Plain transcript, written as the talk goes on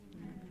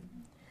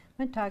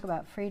I'm going to talk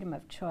about freedom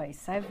of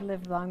choice. I've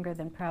lived longer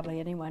than probably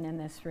anyone in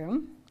this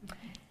room,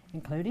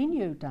 including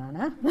you,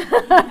 Donna.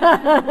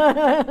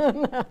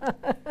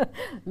 A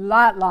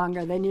lot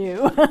longer than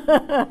you.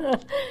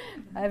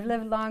 I've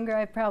lived longer.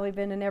 I've probably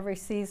been in every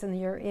season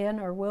you're in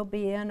or will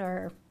be in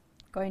or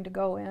going to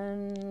go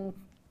in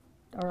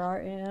or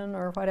are in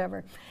or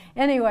whatever.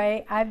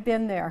 Anyway, I've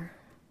been there.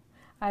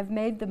 I've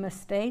made the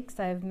mistakes.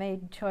 I've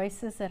made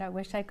choices that I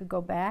wish I could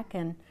go back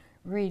and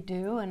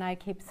redo, and I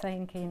keep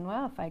thinking,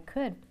 well, if I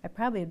could, I'd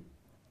probably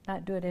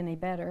not do it any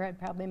better. I'd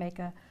probably make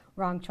a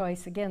wrong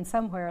choice again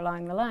somewhere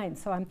along the line.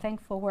 So I'm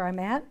thankful where I'm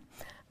at.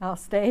 I'll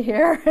stay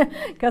here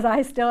because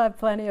I still have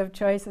plenty of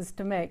choices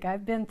to make.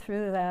 I've been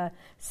through the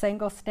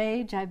single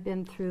stage. I've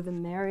been through the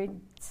married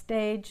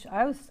stage.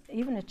 I was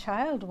even a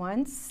child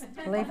once,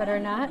 believe it or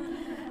not.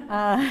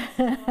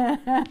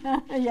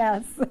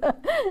 Yes.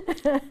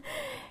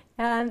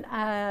 And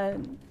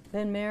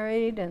been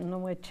married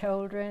and with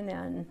children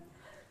and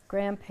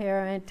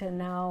grandparent and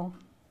now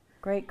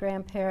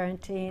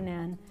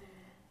great-grandparenting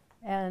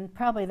and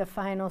probably the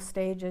final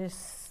stage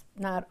is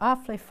not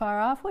awfully far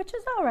off, which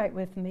is all right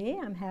with me.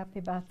 I'm happy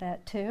about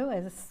that too.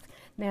 As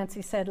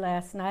Nancy said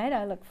last night,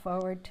 I look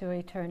forward to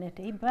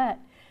eternity. But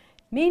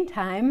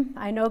meantime,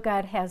 I know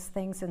God has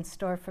things in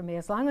store for me.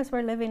 As long as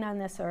we're living on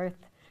this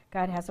earth,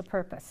 God has a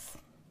purpose.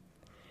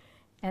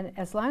 And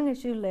as long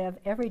as you live,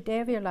 every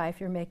day of your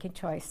life, you're making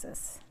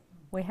choices.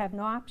 We have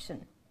no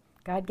option.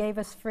 God gave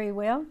us free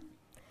will.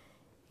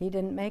 He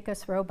didn't make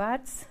us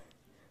robots.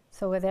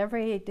 So with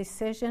every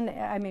decision,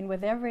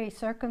 with every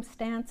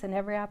circumstance and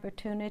every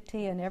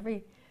opportunity and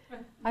every...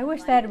 I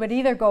wish that would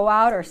either go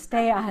out or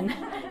stay on.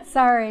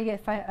 Sorry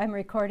if I'm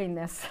recording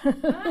this.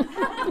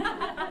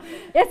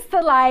 It's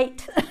the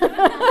light.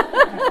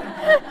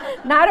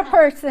 Not a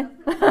person.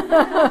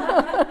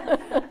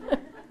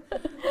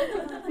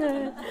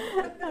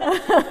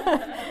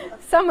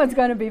 Someone's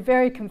going to be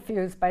very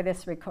confused by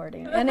this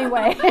recording.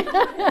 Anyway,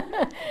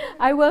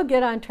 I will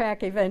get on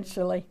track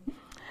eventually.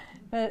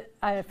 But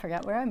I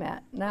forgot where I'm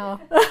at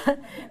now.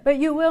 But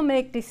you will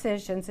make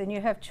decisions, and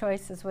you have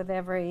choices with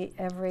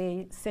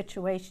every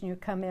situation you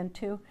come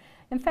into.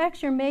 In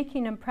fact, you're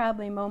making them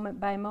probably moment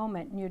by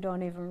moment, and you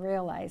don't even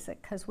realize it,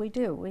 because we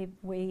do.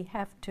 We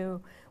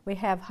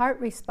have heart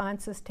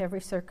responses to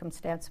every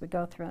circumstance we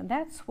go through, and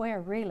that's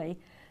where really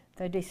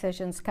the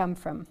decisions come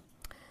from.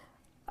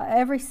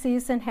 Every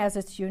season has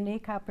its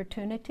unique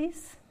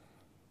opportunities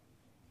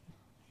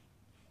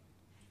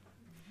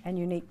and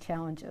unique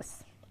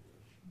challenges.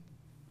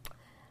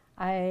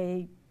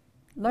 I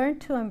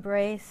learned to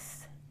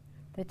embrace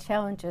the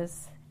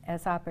challenges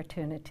as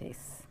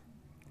opportunities.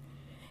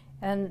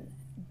 And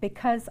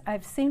because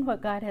I've seen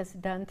what God has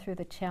done through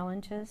the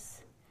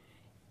challenges,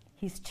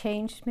 He's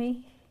changed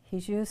me.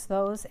 He's used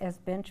those as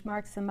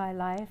benchmarks in my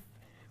life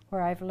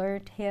where I've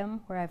learned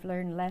Him, where I've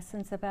learned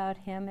lessons about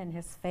Him and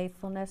His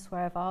faithfulness,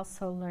 where I've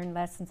also learned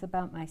lessons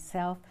about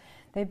myself.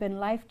 They've been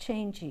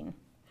life-changing.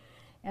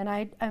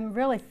 And I'm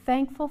really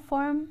thankful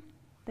for them,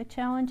 the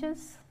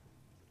challenges.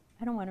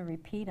 I don't want to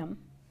repeat them,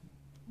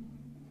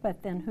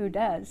 but then who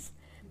does?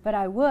 But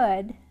I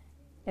would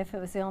if it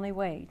was the only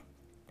way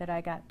that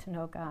I got to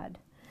know God.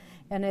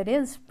 And it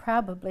is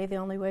probably the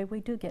only way we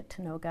do get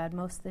to know God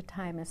most of the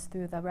time is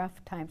through the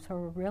rough times where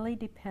we're really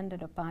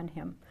dependent upon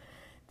Him.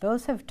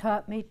 Those have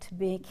taught me to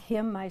make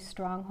Him my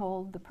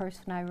stronghold, the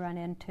person I run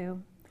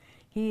into.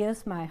 He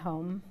is my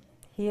home.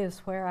 He is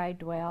where I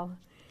dwell.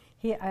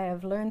 I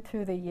have learned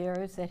through the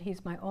years that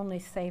He's my only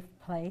safe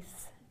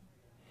place.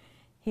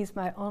 He's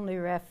my only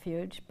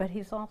refuge, but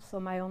He's also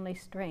my only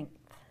strength.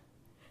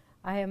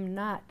 I am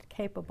not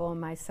capable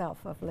myself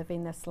of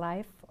living this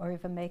life or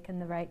even making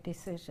the right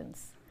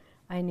decisions.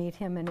 I need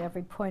Him in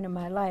every point of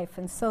my life.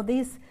 And so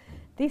these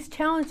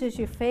challenges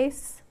you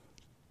face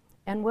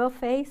and will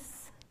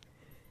face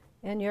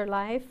in your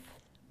life,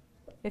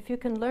 if you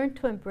can learn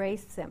to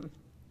embrace them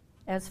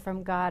as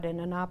from God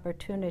and an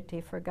opportunity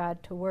for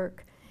God to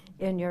work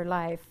in your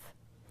life,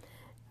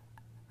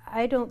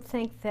 I don't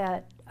think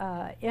that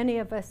any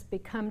of us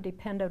become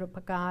dependent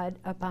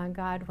upon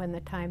God when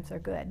the times are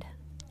good.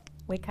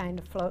 We kind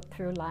of float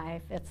through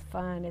life. It's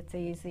fun, it's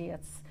easy,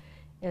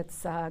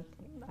 it's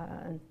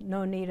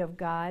no need of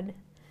God.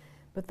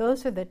 But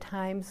those are the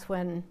times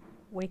when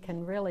we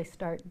can really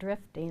start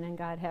drifting, and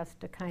God has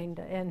to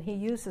and He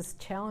uses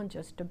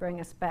challenges to bring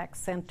us back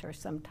center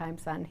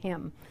sometimes on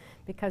Him,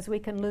 because we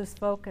can lose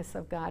focus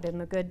of God in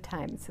the good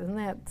times. Isn't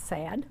that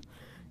sad?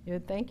 You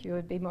would think you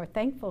would be more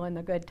thankful in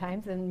the good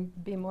times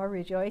and be more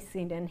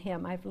rejoicing in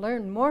Him. I've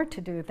learned more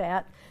to do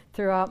that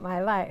throughout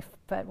my life.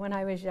 But when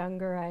I was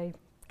younger, I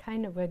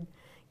kind of would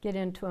get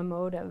into a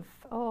mode of,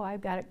 oh, I've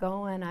got it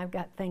going, I've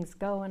got things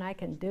going, I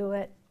can do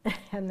it.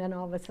 And then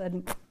all of a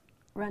sudden,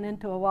 run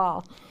into a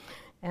wall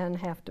and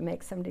have to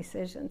make some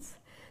decisions.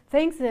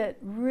 Things that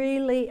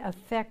really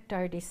affect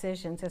our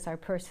decisions is our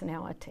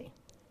personality.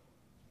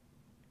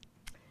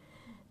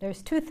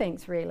 There's two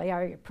things really,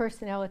 our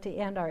personality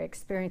and our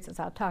experiences.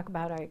 I'll talk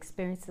about our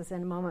experiences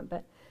in a moment,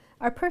 but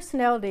our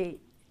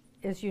personality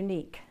is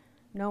unique.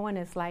 No one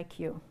is like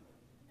you.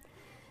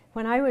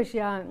 when I was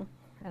young,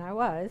 and I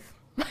was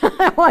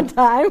one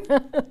time,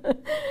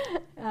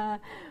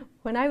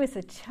 when I was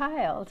a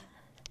child,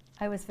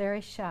 I was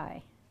very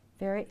shy,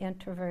 very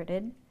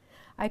introverted.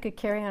 I could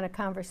carry on a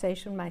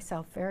conversation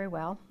myself very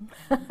well,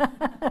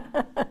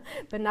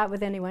 but not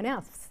with anyone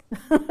else,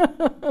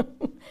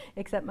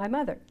 except my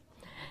mother.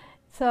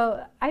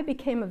 So I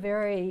became a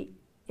very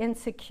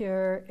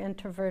insecure,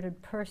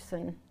 introverted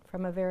person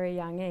from a very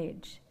young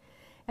age.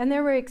 And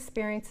there were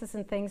experiences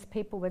and things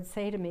people would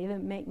say to me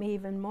that make me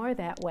even more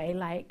that way,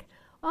 like,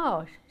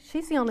 oh,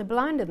 she's the only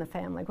blonde in the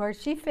family. Where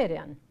does she fit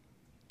in?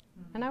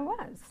 And I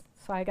was.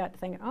 So I got to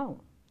thinking,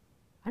 oh,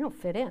 I don't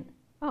fit in.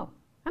 Oh,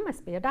 I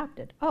must be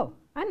adopted. Oh,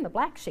 I'm the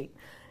black sheep.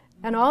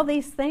 And all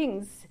these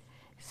things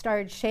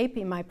started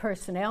shaping my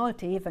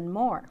personality even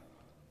more.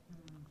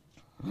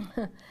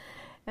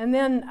 And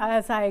then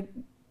as I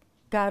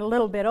got a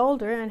little bit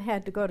older and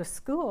had to go to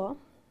school,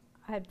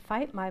 I'd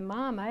fight my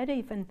mom.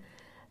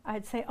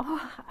 I'd say,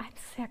 oh, I'm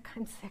sick,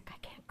 I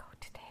can't go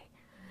today.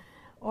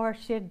 Or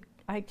she'd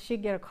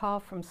get a call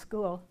from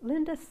school,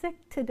 Linda's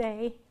sick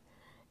today,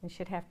 and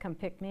she'd have to come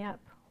pick me up.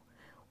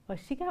 Well,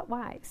 she got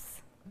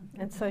wise.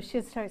 And so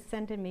she'd start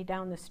sending me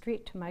down the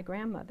street to my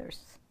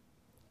grandmother's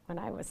when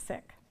I was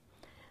sick.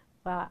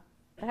 Well,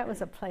 that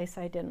was a place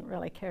I didn't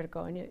really care to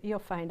go, and you'll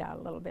find out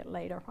a little bit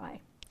later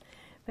why.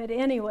 But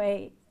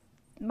anyway,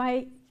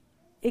 my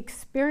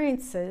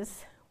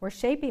experiences were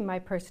shaping my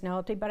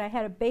personality, but I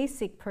had a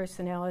basic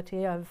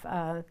personality of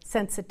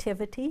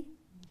sensitivity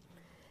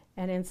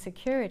and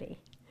insecurity.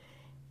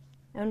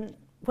 And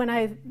when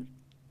I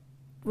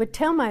would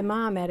tell my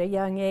mom at a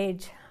young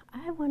age,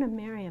 I want to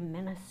marry a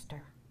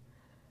minister,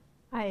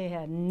 I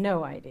had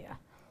no idea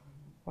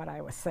what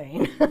I was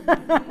saying.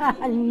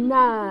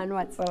 None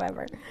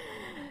whatsoever.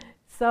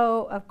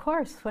 So, of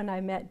course, when I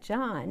met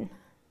John,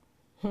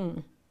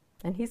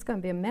 and he's going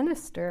to be a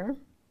minister,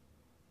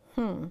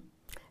 and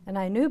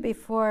I knew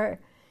before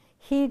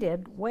he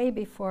did, way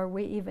before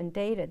we even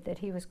dated, that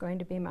he was going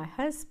to be my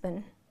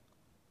husband,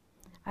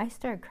 I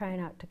started crying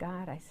out to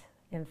God.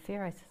 In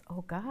fear, I said,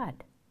 oh,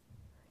 God,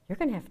 you're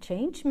going to have to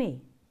change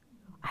me.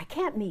 I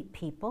can't meet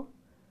people.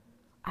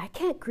 I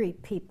can't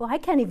greet people. I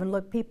can't even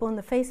look people in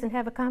the face and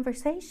have a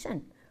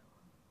conversation.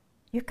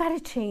 You've got to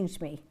change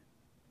me.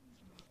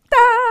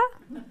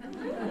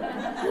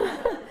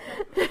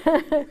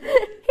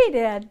 He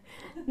did.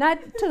 Not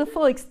to the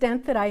full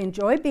extent that I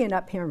enjoy being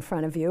up here in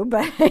front of you,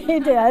 but he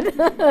did.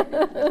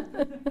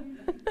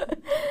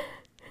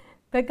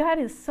 But God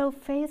is so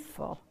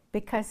faithful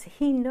because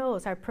he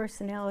knows our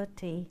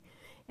personality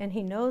and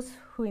he knows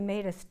who he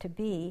made us to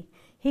be.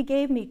 He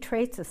gave me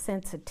traits of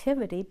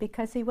sensitivity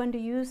because he wanted to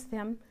use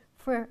them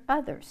for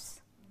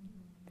others.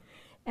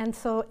 And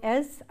so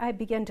as I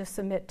began to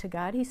submit to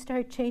God, he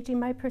started changing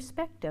my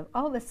perspective.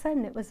 All of a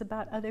sudden it was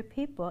about other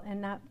people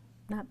and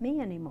not me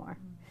anymore.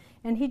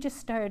 And he just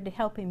started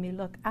helping me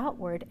look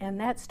outward, and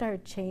that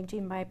started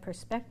changing my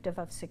perspective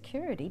of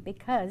security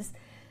because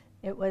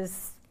it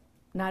was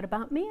not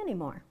about me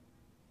anymore.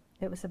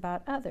 It was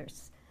about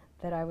others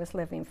that I was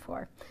living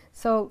for.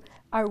 So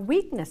our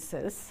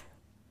weaknesses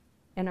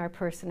in our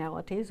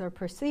personalities, or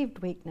perceived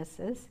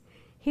weaknesses,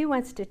 he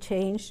wants to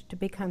change to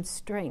become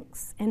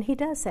strengths. And he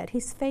does that.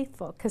 He's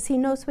faithful because he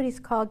knows what he's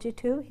called you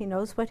to, he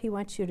knows what he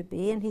wants you to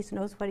be, and he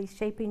knows what he's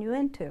shaping you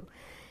into.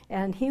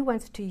 And he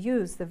wants to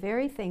use the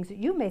very things that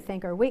you may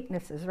think are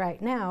weaknesses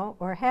right now,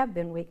 or have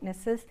been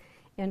weaknesses,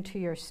 into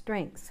your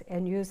strengths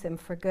and use them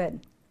for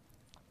good.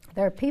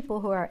 There are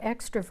people who are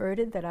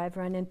extroverted that I've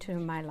run into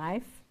in my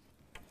life.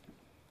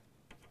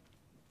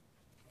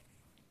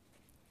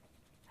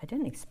 I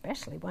didn't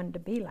especially want to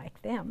be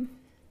like them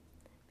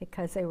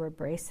because they were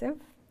abrasive.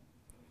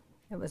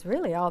 It was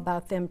really all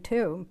about them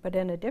too, but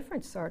in a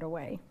different sort of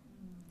way,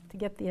 to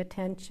get the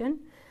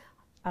attention.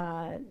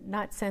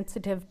 Not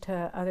sensitive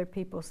to other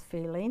people's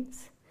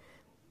feelings.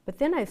 But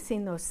then I've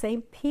seen those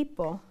same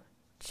people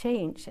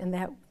change, and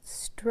that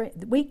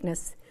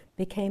weakness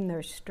became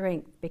their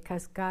strength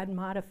because God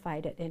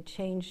modified it and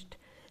changed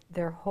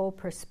their whole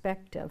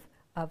perspective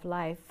of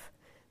life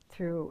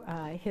through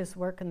his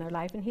work in their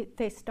life. And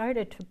they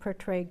started to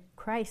portray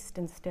Christ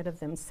instead of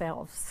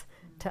themselves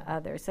to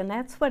others. And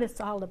that's what it's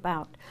all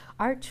about.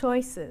 Our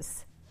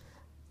choices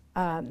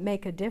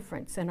make a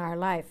difference in our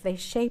life. They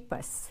shape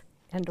us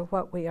into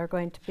what we are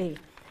going to be.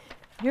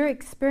 Your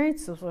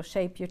experiences will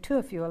shape you too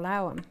if you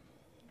allow them.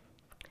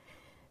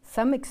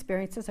 Some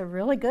experiences are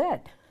really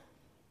good,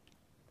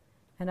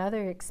 and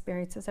other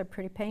experiences are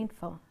pretty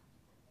painful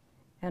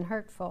and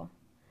hurtful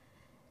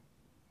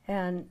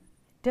and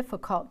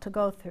difficult to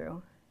go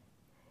through,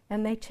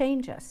 and they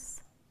change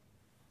us.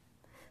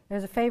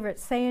 There's a favorite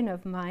saying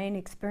of mine,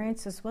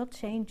 experiences will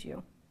change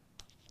you,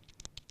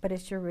 but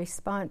it's your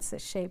response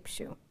that shapes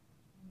you.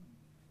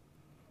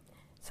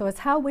 So it's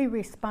how we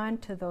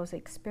respond to those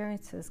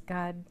experiences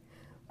God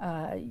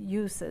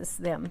uses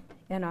them,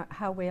 and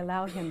how we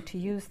allow him to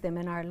use them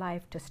in our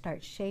life to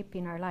start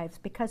shaping our lives,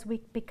 because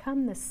we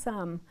become the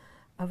sum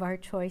of our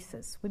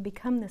choices. We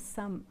become the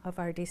sum of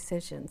our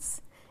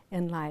decisions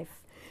in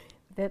life.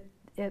 That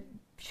it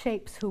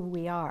shapes who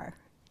we are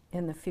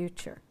in the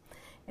future.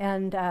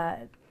 And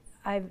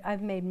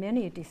I've made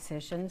many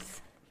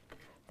decisions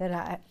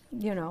that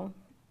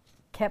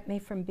kept me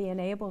from being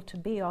able to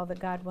be all that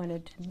God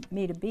wanted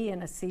me to be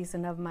in a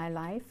season of my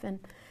life.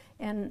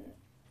 And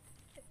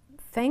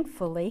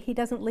thankfully, He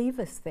doesn't leave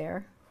us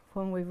there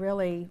when we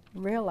really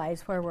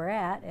realize where we're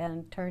at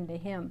and turn to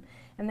Him.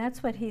 And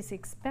that's what He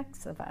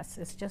expects of us,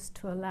 is just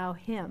to allow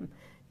Him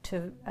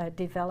to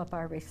develop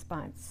our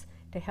response,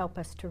 to help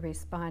us to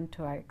respond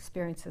to our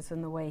experiences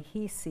in the way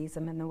He sees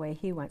them and the way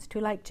He wants to.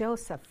 Like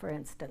Joseph, for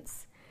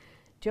instance.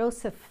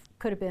 Joseph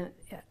could have been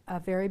a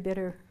very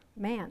bitter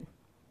man.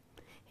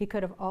 He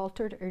could have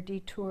altered or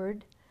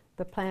detoured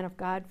the plan of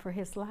God for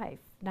his life.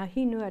 Now,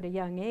 he knew at a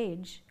young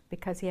age,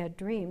 because he had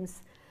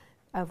dreams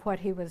of what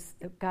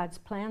God's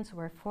plans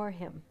were for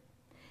him.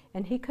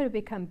 And he could have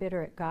become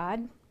bitter at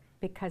God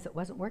because it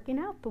wasn't working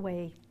out the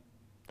way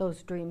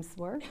those dreams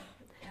were.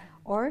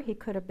 Or he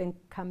could have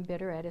become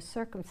bitter at his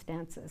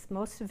circumstances.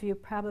 Most of you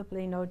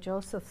probably know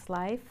Joseph's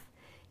life.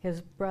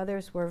 His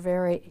brothers were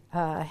very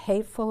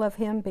hateful of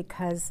him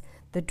because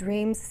the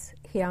dreams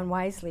he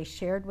unwisely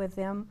shared with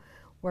them,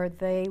 where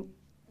they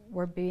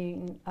were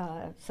being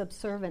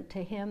subservient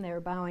to him, they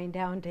were bowing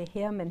down to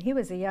him, and he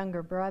was a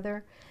younger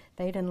brother.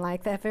 They didn't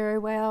like that very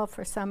well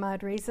for some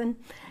odd reason.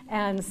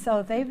 And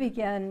so they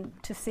began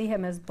to see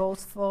him as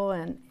boastful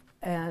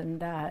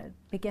and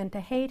began to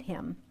hate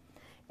him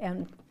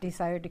and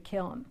desired to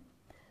kill him.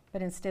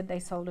 But instead they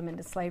sold him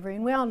into slavery.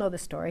 And we all know the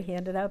story. He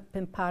ended up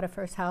in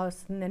Potiphar's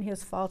house, and then he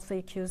was falsely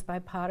accused by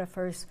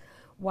Potiphar's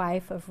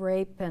wife of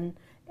rape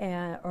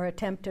or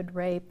attempted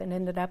rape, and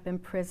ended up in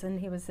prison.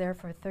 He was there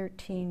for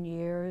 13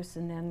 years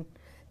and then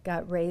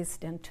got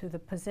raised into the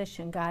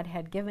position God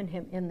had given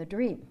him in the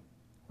dream,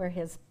 where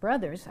his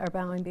brothers are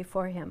bowing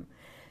before him.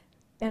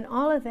 And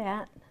all of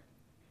that,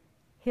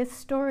 his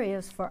story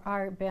is for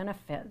our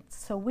benefit,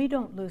 so we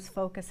don't lose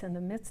focus in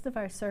the midst of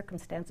our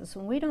circumstances.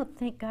 When we don't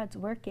think God's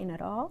working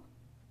at all,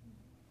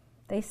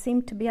 they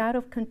seem to be out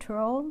of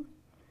control,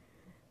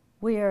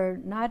 we are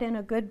not in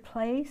a good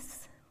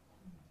place.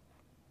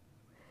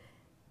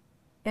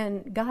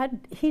 And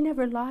God, He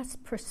never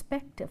lost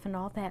perspective in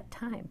all that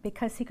time,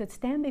 because He could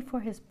stand before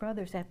His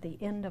brothers at the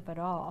end of it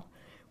all,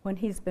 when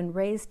he's been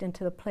raised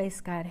into the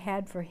place God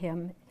had for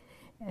him,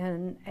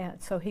 and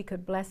so he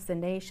could bless the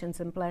nations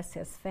and bless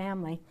his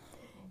family.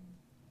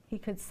 He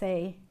could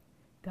say,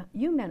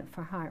 you meant it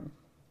for harm.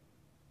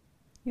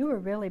 You were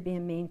really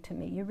being mean to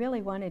me. You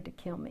really wanted to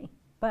kill me.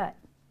 But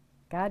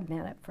God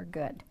meant it for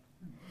good.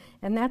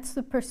 And that's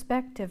the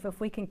perspective,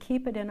 if we can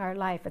keep it in our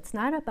life. It's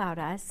not about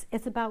us.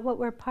 It's about what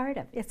we're part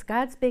of. It's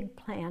God's big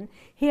plan.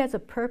 He has a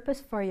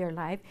purpose for your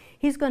life.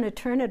 He's going to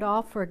turn it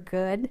all for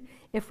good.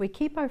 If we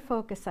keep our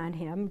focus on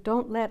Him,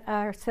 don't let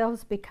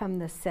ourselves become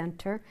the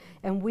center,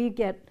 and we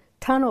get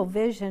tunnel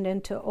vision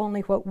into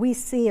only what we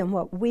see and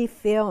what we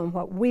feel and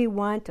what we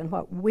want and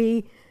what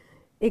we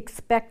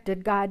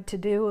expected God to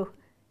do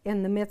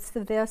in the midst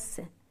of this.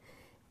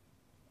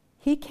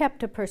 He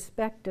kept a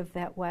perspective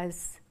that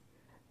was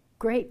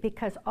great,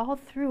 because all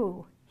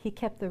through he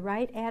kept the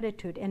right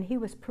attitude, and he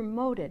was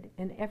promoted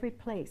in every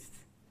place,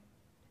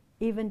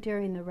 even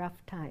during the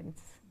rough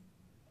times,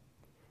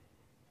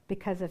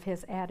 because of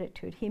his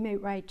attitude. He made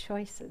right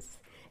choices.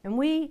 And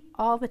we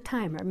all the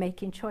time are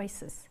making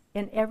choices.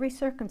 In every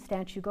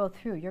circumstance you go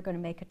through, you're going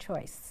to make a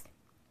choice.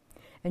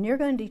 And you're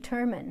going to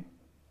determine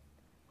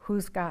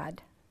who's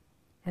God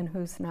and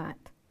who's not.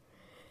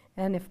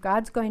 And if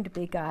God's going to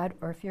be God,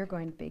 or if you're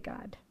going to be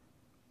God.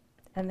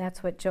 And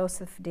that's what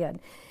Joseph did.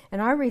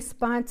 And our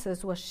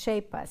responses will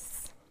shape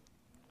us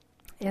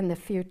in the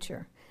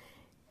future.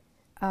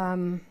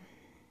 The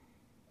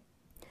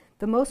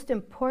most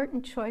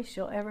important choice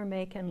you'll ever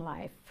make in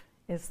life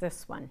is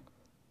this one.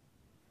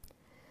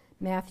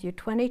 Matthew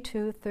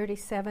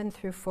 22:37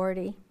 through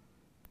 40.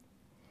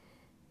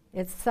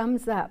 It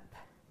sums up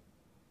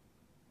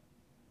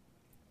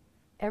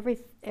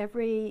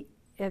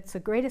it's the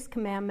greatest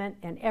commandment,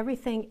 and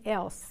everything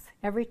else,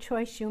 every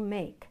choice you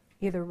make,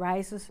 either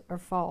rises or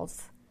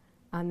falls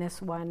on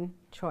this one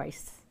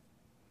choice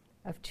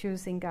of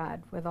choosing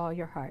God with all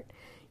your heart.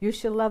 You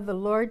shall love the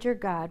Lord your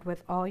God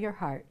with all your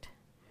heart,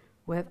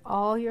 with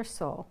all your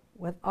soul,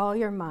 with all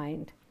your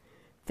mind.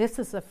 This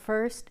is the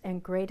first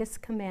and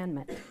greatest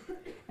commandment,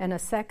 and a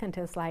second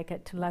is like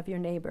it, to love your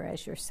neighbor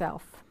as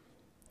yourself.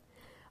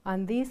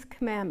 On these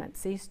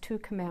commandments, these two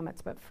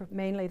commandments, but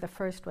mainly the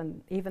first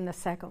one, even the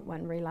second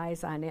one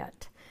relies on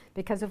it.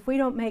 Because if we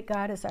don't make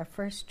God as our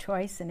first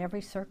choice in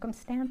every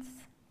circumstance,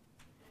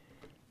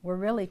 we're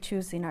really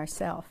choosing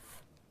ourselves.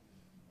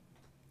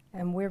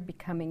 And we're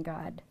becoming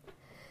God.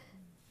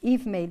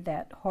 Eve made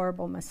that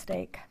horrible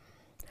mistake.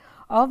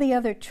 All the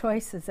other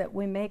choices that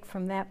we make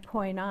from that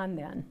point on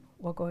then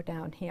will go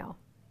downhill.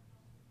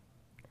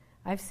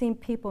 I've seen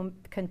people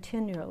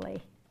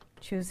continually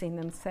choosing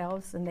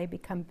themselves, and they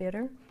become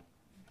bitter.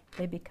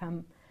 They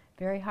become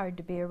very hard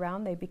to be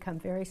around. They become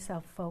very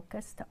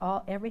self-focused.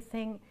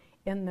 Everything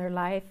in their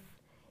life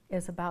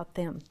is about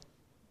them,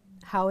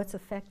 how it's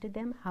affected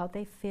them, how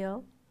they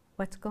feel,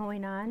 what's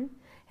going on?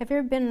 Have you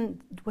ever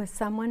been with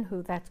someone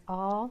who that's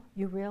all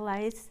you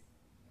realize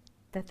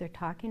that they're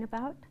talking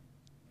about?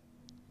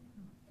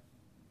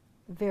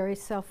 Very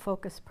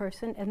self-focused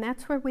person, and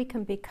that's where we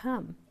can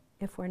become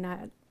if we're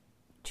not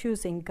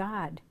choosing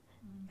God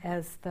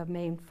as the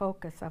main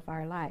focus of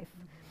our life.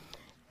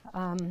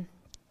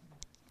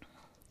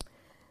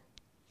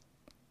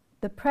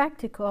 The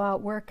practical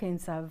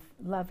outworkings of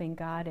loving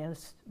God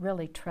is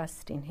really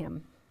trusting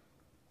Him.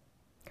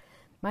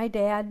 My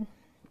dad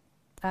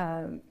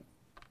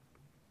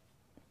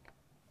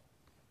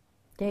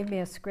gave me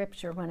a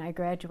scripture when I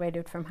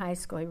graduated from high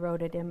school. He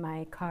wrote it in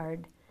my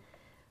card.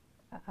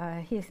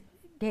 He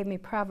gave me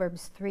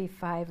Proverbs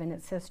 3:5, and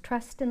it says,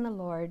 "Trust in the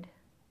Lord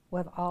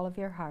with all of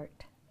your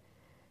heart.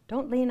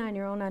 Don't lean on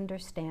your own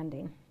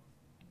understanding,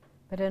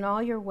 but in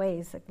all your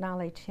ways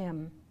acknowledge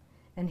Him,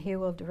 and He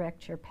will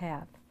direct your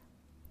path."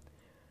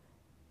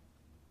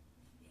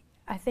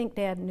 I think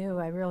Dad knew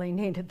I really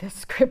needed this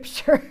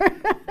scripture.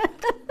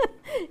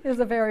 He was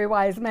a very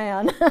wise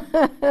man.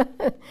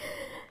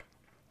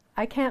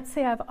 I can't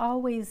say I've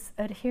always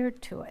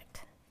adhered to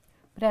it,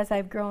 but as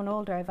I've grown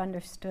older, I've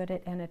understood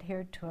it and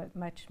adhered to it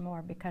much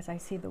more because I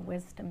see the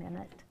wisdom in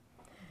it.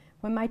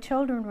 When my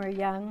children were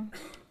young,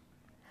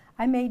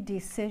 I made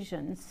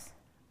decisions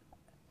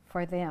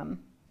for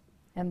them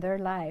and their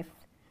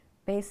life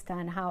based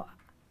on how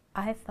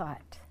I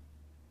thought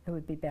it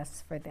would be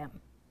best for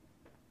them.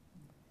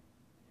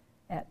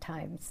 At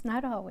times,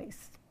 not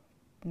always,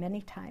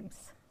 many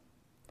times.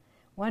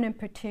 One in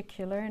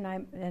particular,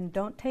 and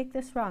don't take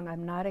this wrong,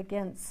 I'm not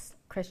against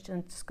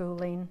Christian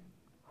schooling,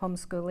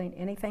 homeschooling,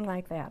 anything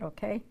like that,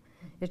 okay?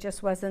 It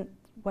just wasn't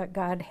what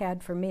God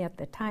had for me at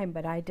the time,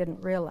 but I didn't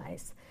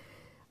realize.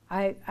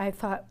 I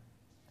thought,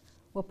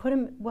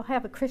 we'll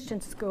have a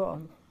Christian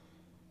school.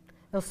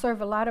 It'll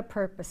serve a lot of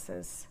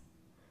purposes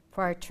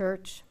for our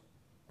church,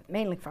 but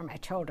mainly for my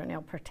children.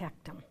 It'll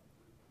protect them.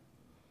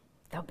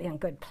 They'll be in a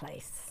good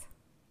place.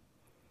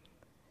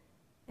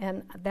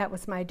 And that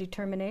was my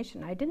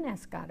determination. I didn't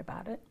ask God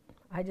about it.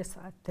 I just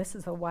thought, this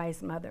is a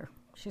wise mother.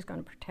 She's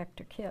going to protect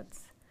her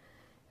kids.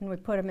 And we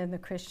put them in the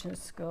Christian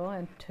school,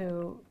 and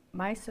to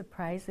my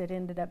surprise, it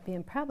ended up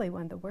being probably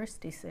one of the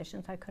worst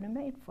decisions I could have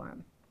made for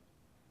them.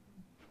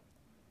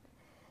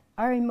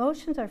 Our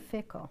emotions are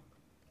fickle.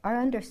 Our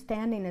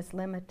understanding is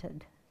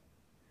limited.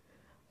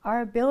 Our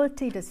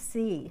ability to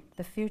see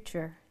the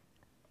future,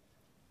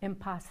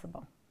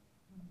 impossible.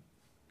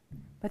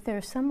 But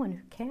there's someone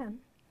who can.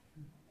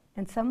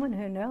 And someone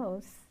who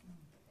knows,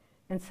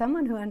 and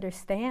someone who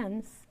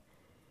understands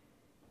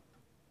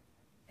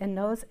and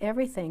knows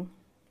everything.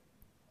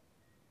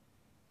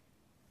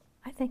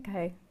 I think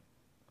I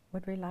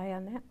would rely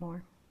on that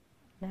more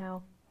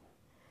now.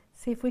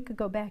 See, if we could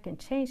go back and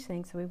change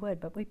things, we would,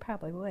 but we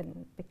probably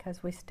wouldn't,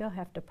 because we still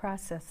have to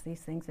process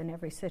these things in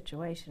every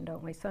situation,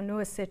 don't we? So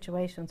newest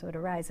situations would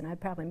arise, and I'd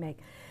probably make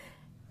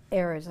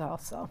errors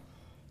also.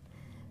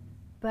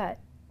 But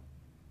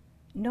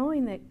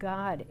knowing that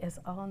God is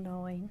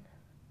all-knowing,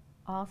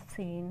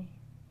 all-seeing,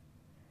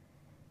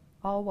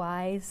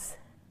 all-wise,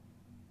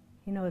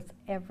 He knows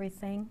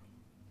everything,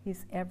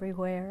 He's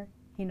everywhere,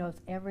 He knows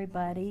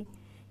everybody,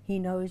 He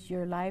knows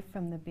your life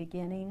from the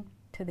beginning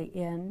to the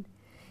end.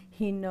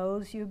 He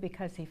knows you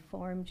because He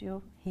formed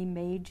you, He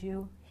made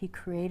you, He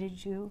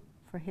created you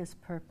for His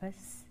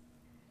purpose.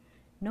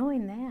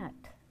 Knowing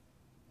that,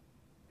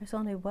 there's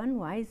only one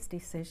wise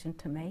decision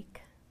to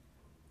make: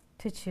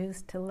 to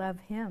choose to love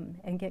Him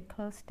and get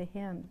close to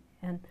Him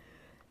and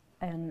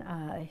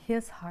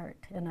His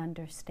heart and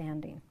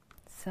understanding.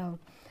 So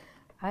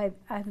I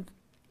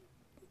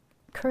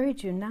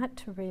encourage you not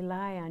to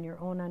rely on your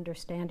own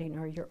understanding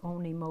or your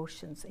own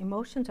emotions.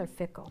 Emotions are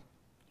fickle.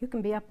 You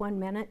can be up 1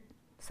 minute,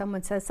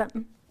 someone says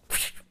something,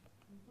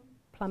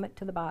 plummet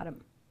to the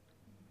bottom.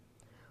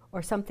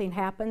 Or something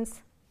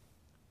happens,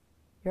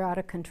 you're out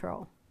of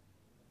control.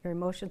 Your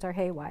emotions are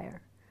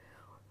haywire.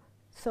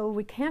 So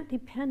we can't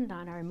depend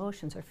on our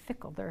emotions. They're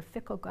fickle. They're a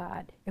fickle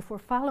God. If we're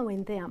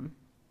following them,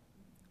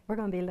 we're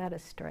going to be led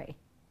astray.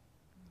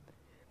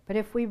 But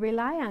if we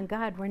rely on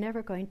God, we're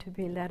never going to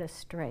be led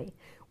astray.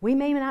 We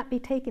may not be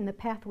taking the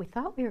path we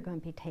thought we were going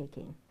to be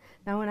taking.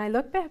 Now, when I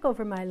look back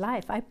over my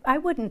life, I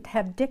wouldn't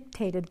have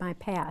dictated my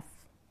path,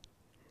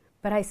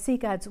 but I see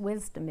God's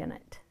wisdom in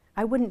it.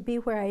 I wouldn't be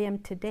where I am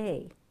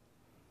today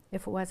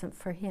if it wasn't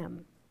for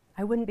Him.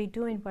 I wouldn't be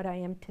doing what I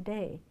am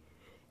today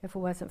if it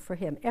wasn't for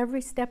Him.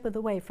 Every step of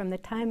the way, from the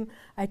time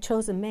I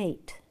chose a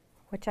mate,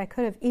 which I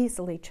could have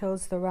easily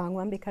chose the wrong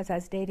one because I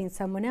was dating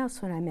someone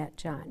else when I met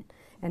John,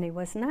 and he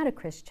was not a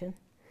Christian.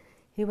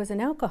 He was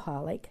an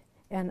alcoholic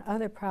and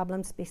other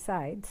problems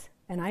besides,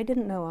 and I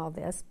didn't know all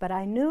this, but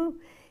I knew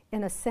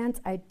in a sense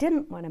I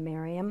didn't want to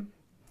marry him,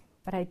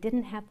 but I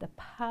didn't have the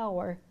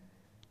power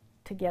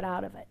to get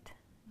out of it.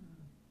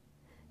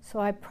 So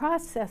I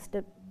processed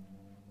it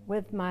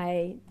with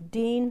my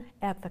dean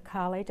at the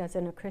college. I was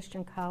in a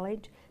Christian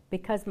college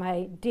because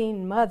my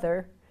dean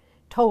mother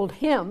told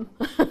him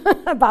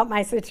about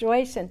my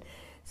situation.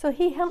 So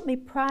he helped me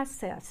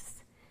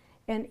process,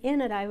 and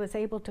in it I was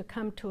able to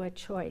come to a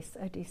choice,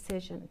 a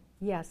decision.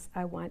 yes,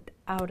 I want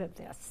out of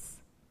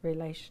this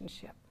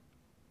relationship.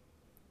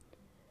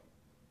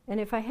 And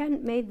if I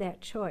hadn't made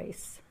that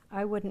choice,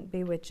 I wouldn't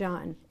be with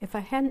John. If I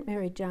hadn't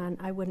married John,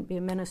 I wouldn't be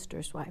a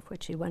minister's wife,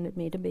 which he wanted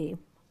me to be.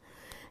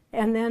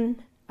 And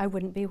then I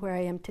wouldn't be where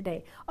I am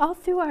today. All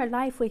through our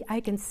life, I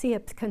can see a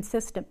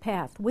consistent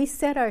path. We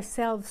set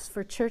ourselves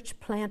for church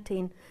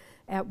planting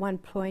at one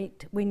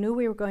point. We knew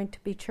we were going to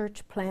be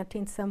church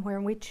planting somewhere,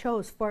 and we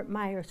chose Fort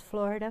Myers,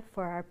 Florida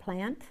for our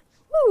plant.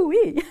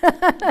 Woo-wee!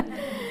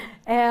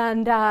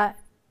 And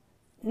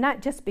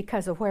not just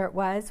because of where it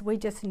was. We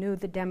just knew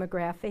the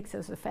demographics. It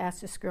was the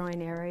fastest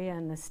growing area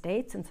in the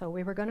States, and so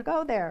we were going to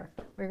go there.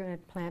 We were going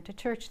to plant a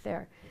church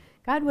there.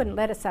 God wouldn't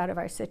let us out of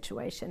our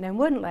situation, and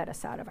wouldn't let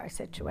us out of our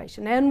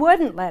situation, and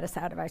wouldn't let us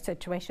out of our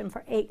situation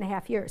for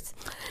 8.5 years.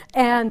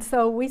 And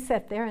so we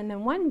sat there, and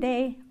then one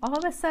day, all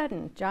of a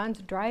sudden,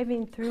 John's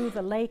driving through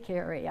the lake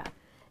area,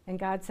 and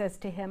God says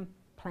to him,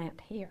 plant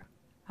here.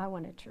 I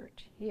want a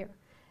church here.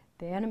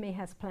 The enemy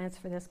has plans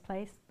for this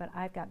place, but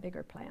I've got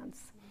bigger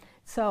plans.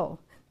 So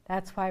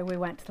that's why we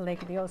went to the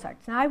Lake of the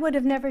Ozarks. Now, I would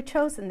have never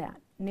chosen that.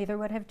 Neither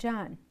would have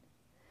John.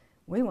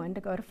 We wanted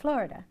to go to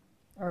Florida,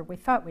 or we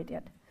thought we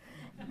did.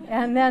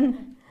 And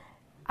then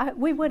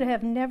we would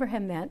have never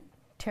have met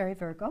Terry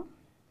Virgo.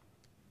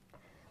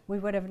 We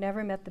would have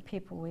never met the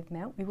people we've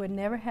met. We would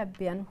never have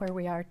been where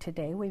we are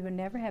today. We would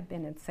never have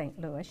been in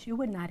St. Louis. You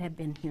would not have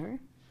been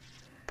here.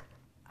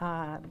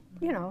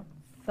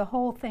 The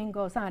whole thing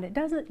goes on.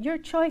 Your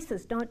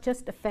choices don't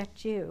just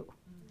affect you.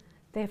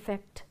 They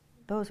affect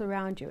those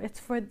around you. It's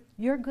for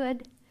your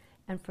good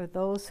and for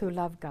those who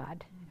love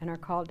God and are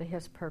called to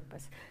his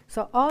purpose.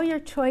 So all your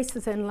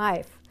choices in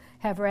life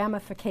have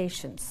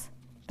ramifications.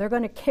 They're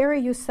going to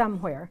carry you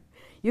somewhere.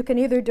 You can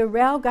either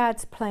derail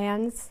God's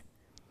plans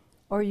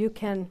or you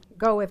can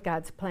go with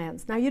God's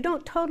plans. Now, you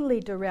don't totally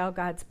derail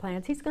God's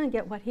plans. He's going to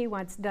get what he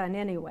wants done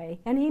anyway.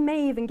 And he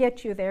may even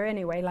get you there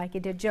anyway, like he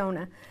did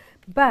Jonah.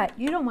 But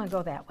you don't want to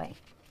go that way.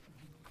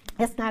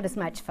 It's not as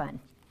much fun.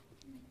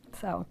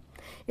 So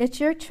it's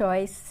your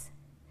choice.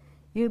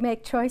 You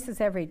make choices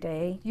every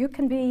day. You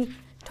can be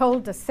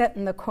told to sit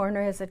in the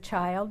corner as a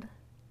child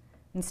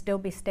and still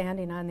be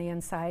standing on the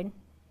inside.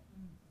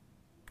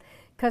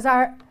 Because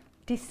our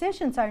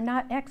decisions are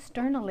not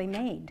externally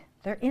made.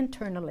 They're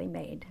internally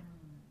made.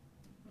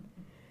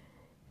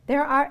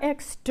 There are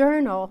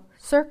external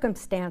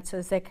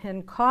circumstances that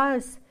can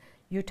cause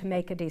you to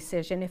make a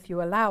decision if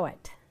you allow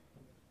it,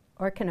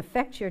 or can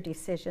affect your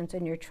decisions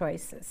and your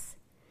choices.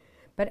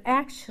 But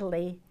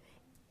actually,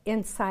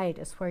 inside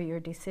is where your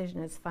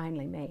decision is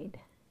finally made.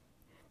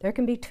 There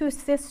can be two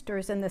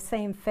sisters in the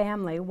same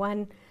family.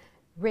 One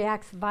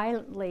reacts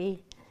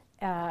violently,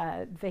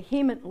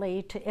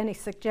 vehemently to any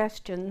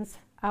suggestions,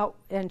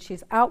 and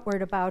she's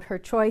outward about her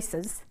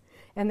choices,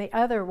 and the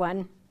other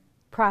one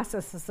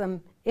processes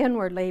them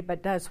inwardly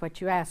but does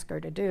what you ask her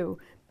to do,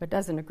 but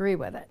doesn't agree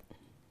with it.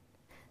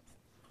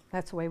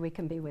 That's the way we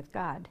can be with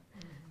God.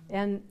 Mm-hmm.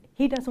 And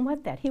he doesn't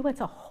want that. He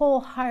wants a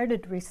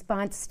wholehearted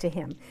response to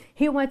him.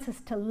 He wants us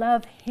to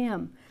love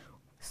him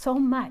so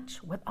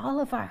much with all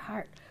of our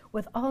heart,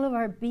 with all of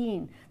our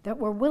being, that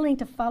we're willing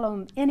to follow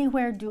him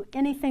anywhere, do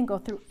anything, go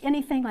through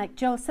anything like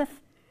Joseph,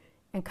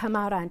 and come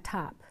out on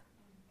top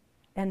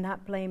and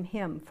not blame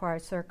him for our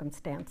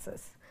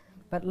circumstances,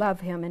 but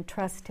love him and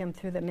trust him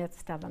through the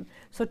midst of them.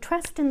 So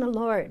trust in the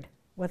Lord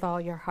with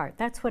all your heart.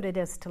 That's what it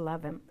is to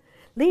love him.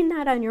 Lean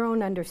not on your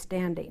own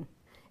understanding.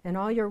 In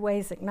all your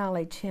ways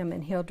acknowledge him,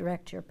 and he'll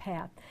direct your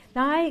path.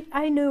 Now,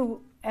 I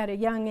knew at a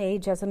young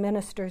age, as a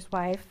minister's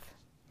wife,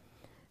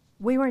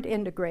 we weren't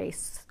into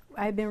grace.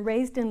 I'd been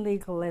raised in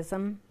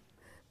legalism.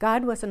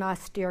 God was an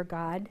austere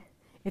God.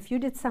 If you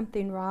did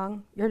something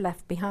wrong, you're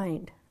left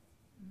behind.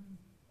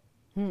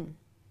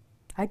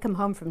 I'd come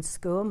home from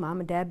school, Mom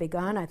and Dad be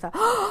gone. I thought,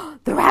 oh,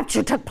 the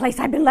rapture took place.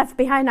 I've been left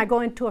behind. I go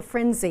into a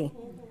frenzy.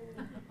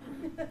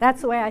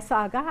 That's the way I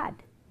saw God.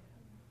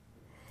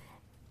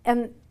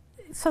 And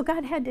so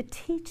God had to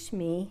teach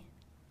me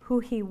who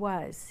he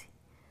was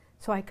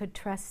so I could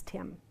trust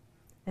him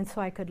and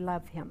so I could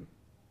love him.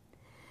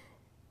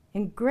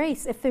 And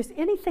grace, if there's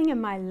anything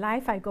in my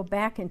life I go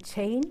back and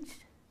change,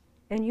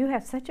 and you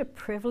have such a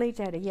privilege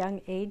at a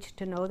young age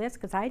to know this,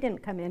 because I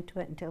didn't come into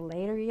it until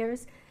later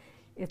years,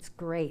 it's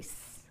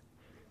grace.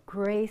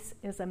 Grace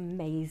is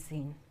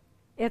amazing.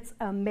 It's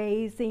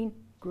amazing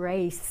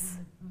grace.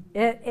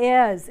 It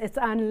is. It's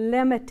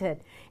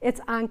unlimited. It's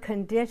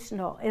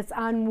unconditional. It's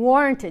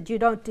unwarranted. You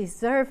don't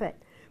deserve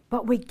it.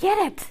 But we get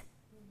it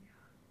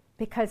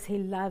because he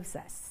loves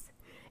us.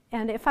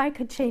 And if I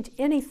could change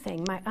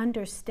anything, my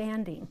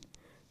understanding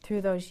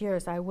through those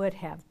years, I would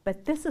have.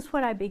 But this is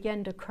what I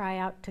began to cry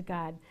out to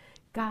God.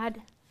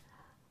 God,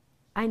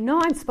 I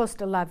know I'm supposed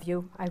to love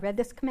you. I read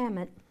this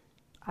commandment.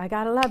 I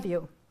got to love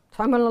you.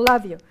 So I'm going to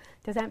love you.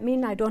 Does that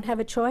mean I don't have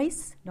a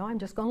choice? No, I'm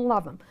just going to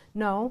love him.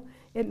 No,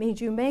 it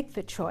means you make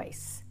the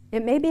choice.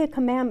 It may be a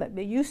commandment,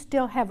 but you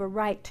still have a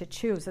right to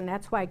choose, and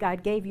that's why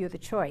God gave you the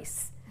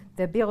choice,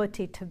 the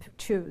ability to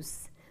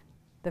choose,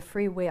 the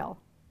free will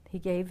he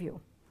gave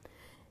you.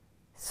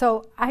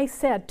 So I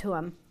said to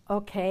him,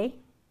 okay,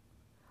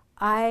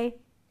 I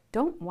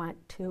don't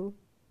want to,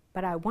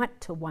 but I want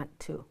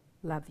to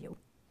love you.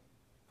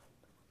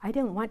 I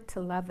didn't want to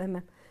love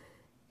him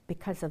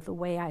because of the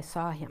way I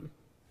saw him.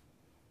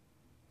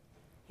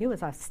 He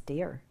was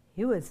austere.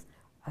 He was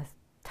a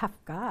tough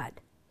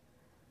God.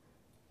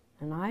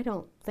 And I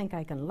don't think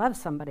I can love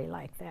somebody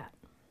like that.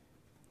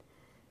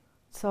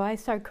 So I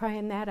started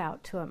crying that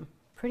out to him.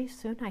 Pretty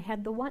soon I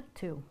had the want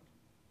to.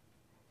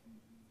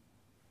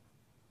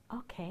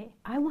 Okay,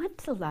 I want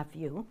to love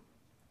you.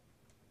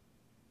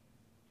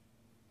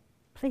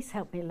 Please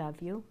help me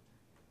love you.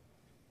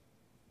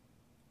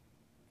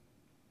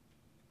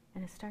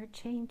 And it started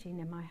changing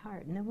in my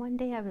heart. And then one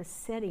day I was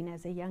sitting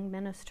as a young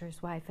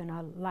minister's wife in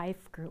a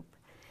life group.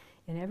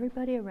 And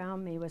everybody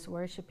around me was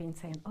worshiping,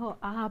 saying, "Oh,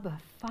 Abba,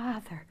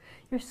 Father,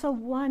 you're so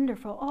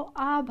wonderful. Oh,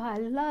 Abba, I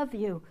love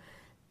you."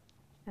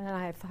 And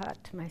I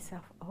thought to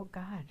myself, "Oh,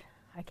 God,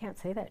 I can't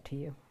say that to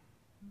you.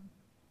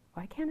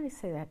 Why can't I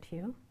say that to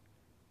you?"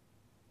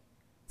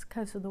 It's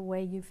because of the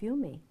way you view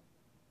me.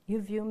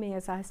 You view me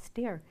as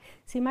austere.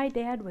 See, my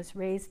dad was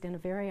raised in a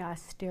very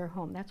austere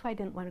home. That's why I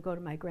didn't want to go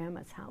to my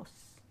grandma's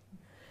house.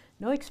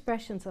 No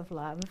expressions of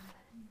love.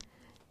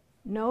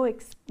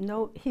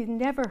 He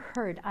never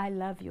heard "I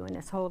love you" in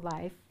his whole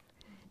life.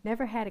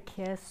 Never had a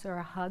kiss or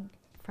a hug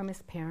from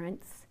his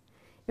parents.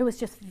 It was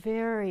just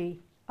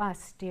very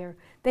austere.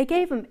 They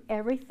gave him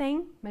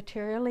everything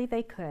materially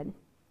they could.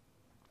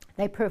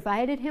 They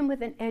provided him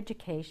with an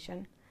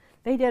education.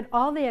 They did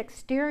all the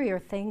exterior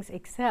things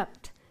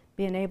except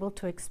being able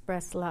to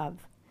express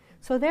love.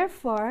 So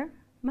therefore,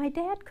 my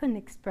dad couldn't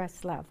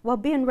express love. Well,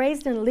 being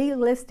raised in a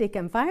legalistic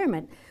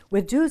environment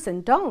with do's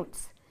and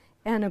don'ts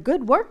and a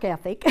good work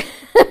ethic,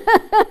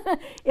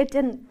 it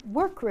didn't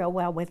work real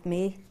well with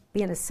me,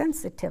 being as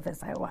sensitive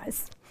as I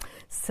was.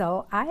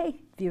 So I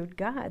viewed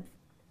God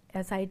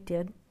as I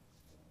did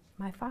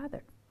my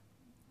father,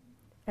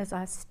 as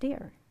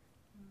austere,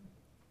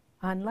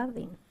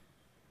 unloving,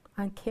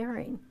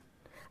 uncaring.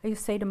 I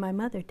used to say to my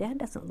mother, "Dad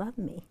doesn't love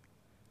me."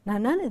 Now,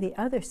 none of the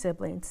other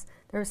siblings,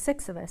 there were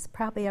 6 of us,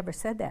 probably ever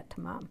said that to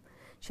Mom.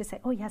 She'd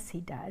say, "Oh, yes,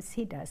 he does,"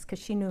 because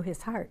she knew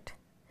his heart.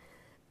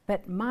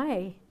 But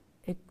my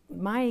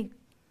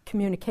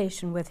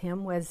communication with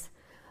him was,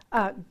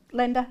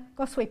 "Linda,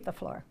 go sweep the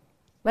floor.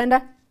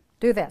 Linda,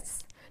 do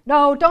this.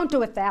 No, don't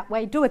do it that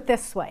way. Do it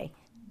this way."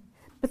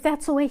 But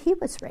that's the way he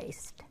was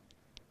raised.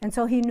 And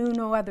so he knew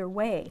no other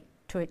way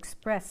to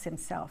express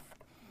himself.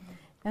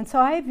 And so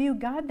I view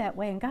God that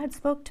way, and God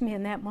spoke to me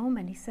in that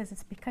moment. He says,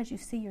 "It's because you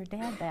see your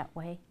dad that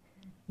way,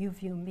 you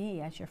view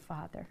me as your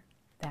father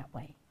that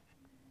way."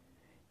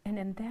 And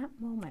in that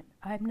moment,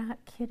 I'm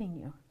not kidding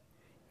you,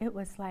 it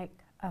was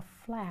like a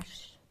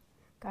flash.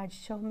 God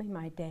showed me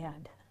my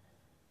dad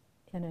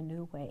in a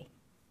new way.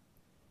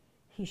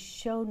 He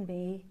showed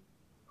me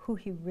who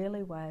he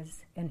really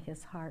was in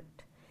his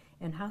heart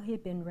and how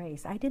he'd been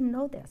raised. I didn't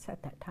know this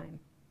at that time.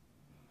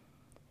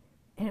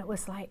 And it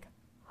was like,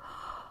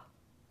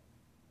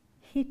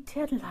 he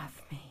did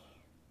love me.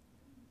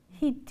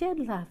 He did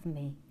love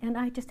me. And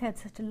I just had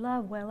such a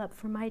love well up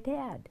for my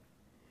dad.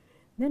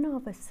 Then all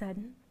of a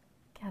sudden,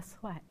 guess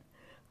what?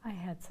 I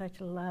had such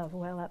a love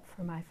well up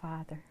for my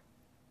father.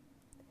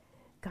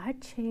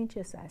 God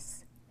changes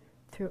us.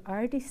 Through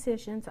our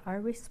decisions, our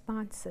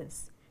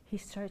responses, he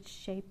starts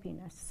shaping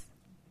us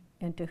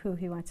into who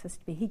he wants us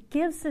to be. He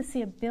gives us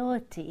the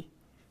ability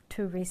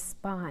to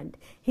respond.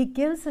 He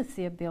gives us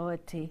the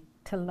ability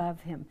to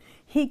love him.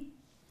 He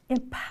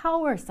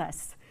empowers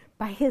us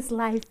by his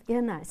life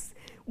in us.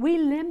 We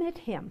limit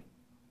him.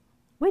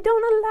 We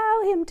don't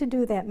allow him to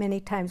do that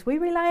many times. We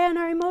rely on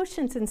our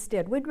emotions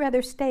instead. We'd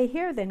rather stay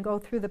here than go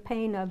through the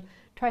pain of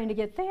trying to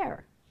get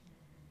there.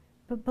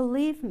 But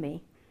believe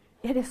me,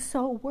 it is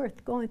so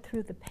worth going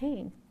through the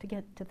pain to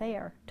get to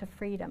there, to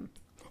freedom.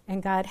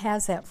 And God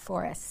has that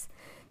for us.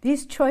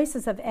 These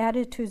choices of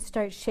attitudes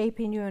start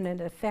shaping you, and it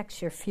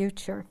affects your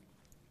future.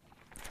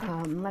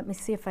 Let me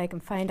see if I can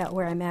find out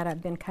where I'm at.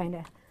 I've been kind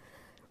of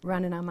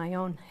running on my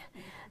own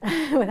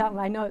without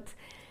my notes.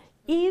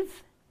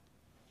 Eve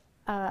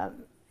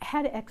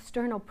had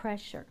external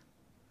pressure.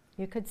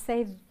 You could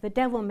say the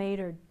devil made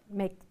her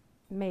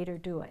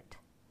do it.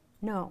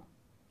 No,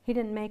 he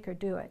didn't make her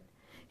do it.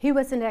 He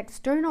was an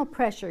external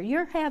pressure.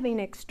 You're having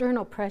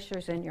external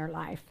pressures in your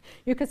life.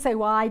 You could say,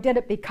 "Well, I did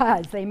it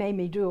because they made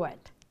me do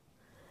it."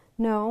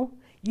 No,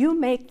 you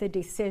make the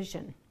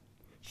decision.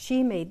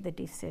 She made the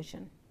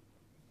decision.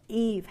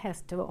 Eve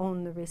has to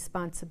own the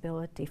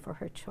responsibility for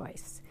her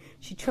choice.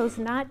 She chose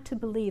not to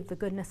believe the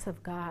goodness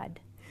of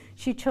God.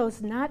 She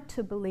chose not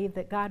to believe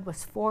that God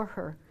was for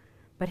her,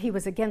 but he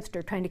was against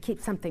her, trying to keep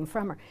something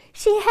from her.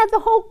 She had the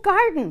whole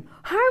garden,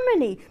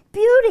 harmony,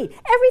 beauty,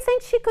 everything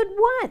she could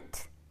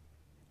want.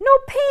 No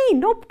pain,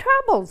 no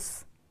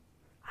troubles.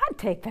 I'd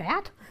take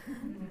that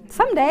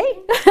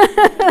someday.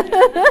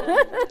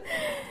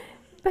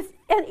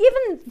 And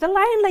even the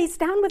lion lays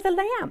down with the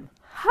lamb.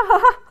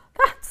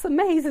 That's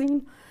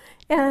amazing.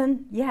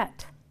 And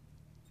yet,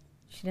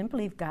 she didn't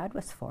believe God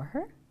was for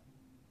her.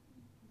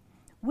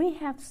 We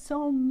have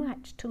so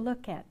much to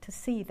look at to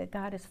see that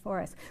God is for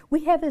us.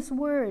 We have His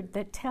Word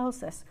that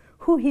tells us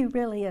who He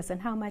really is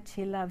and how much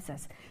He loves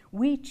us.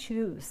 We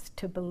choose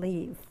to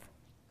believe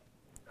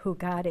who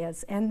God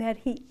is and that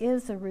He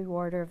is a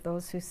rewarder of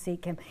those who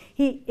seek Him.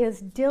 He is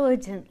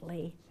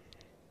diligently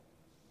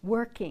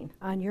working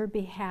on your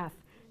behalf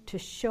to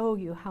show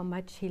you how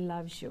much He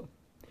loves you.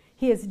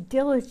 He is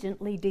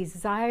diligently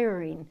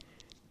desiring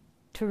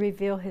to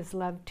reveal His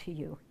love to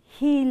you.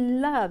 He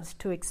loves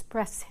to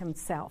express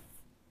Himself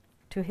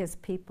to His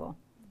people.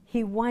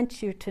 He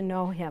wants you to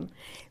know Him.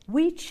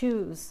 We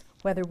choose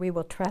whether we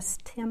will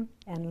trust Him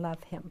and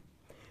love Him.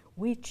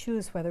 We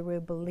choose whether we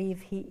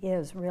believe He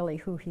is really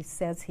who He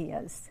says He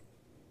is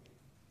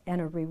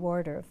and a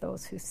rewarder of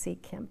those who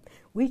seek Him.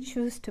 We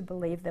choose to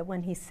believe that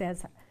when He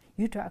says,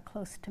 you draw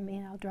close to me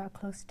and I'll draw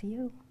close to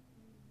you.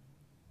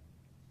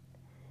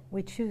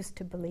 We choose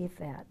to believe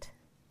that.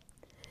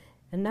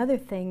 Another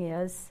thing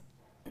is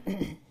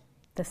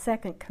the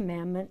second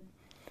commandment.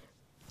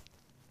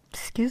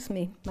 Excuse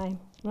me, my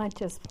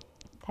lunch is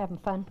having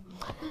fun.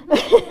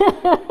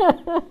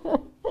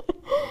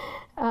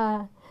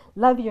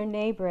 Love your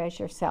neighbor as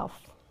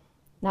yourself.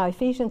 Now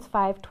Ephesians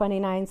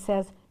 5:29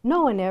 says,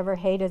 no one ever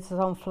hated his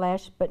own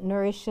flesh, but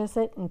nourishes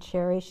it and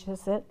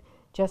cherishes it,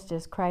 just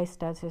as Christ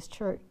does His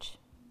church.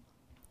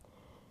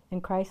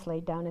 And Christ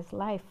laid down His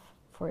life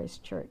for His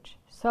church.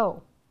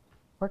 So,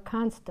 we're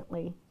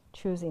constantly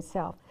choosing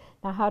self.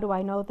 Now, how do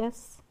I know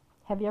this?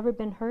 Have you ever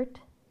been hurt?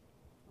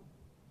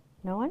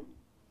 No one?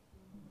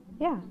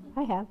 Yeah,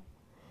 I have.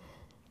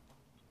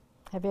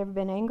 Have you ever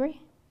been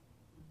angry?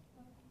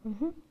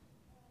 Mm-hmm.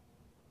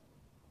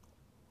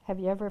 Have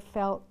you ever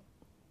felt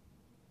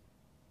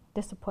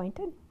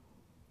disappointed?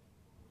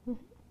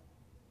 Mm-hmm.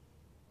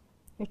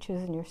 You're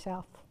choosing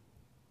yourself.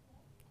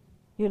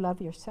 You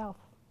love yourself.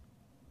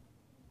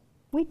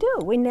 We do.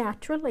 We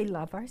naturally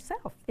love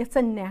ourselves. It's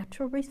a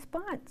natural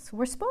response.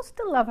 We're supposed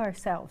to love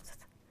ourselves.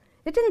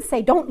 It didn't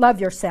say don't love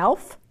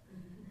yourself.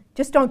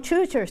 Just don't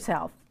choose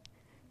yourself.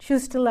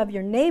 Choose to love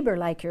your neighbor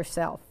like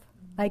yourself,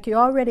 like you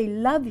already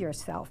love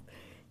yourself.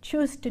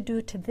 Choose to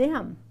do to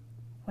them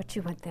what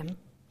you want them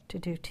to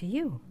do to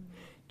you.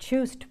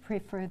 Choose to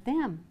prefer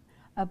them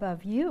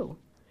above you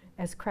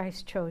as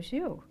Christ chose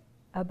you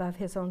above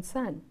His own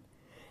Son.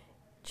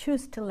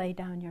 Choose to lay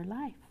down your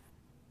life.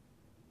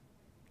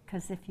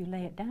 Because if you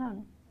lay it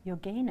down, you'll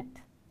gain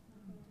it.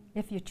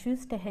 If you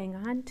choose to hang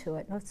on to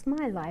it, no, it's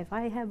my life,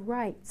 I have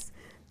rights.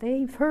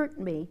 They've hurt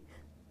me.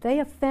 They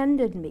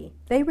offended me.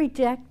 They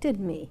rejected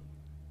me.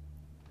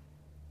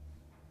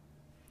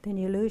 Then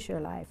you lose your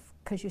life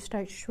because you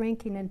start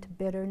shrinking into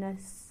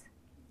bitterness,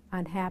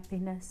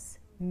 unhappiness,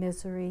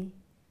 misery,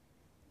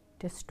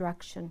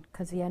 destruction,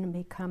 because the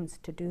enemy comes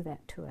to do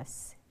that to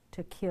us,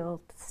 to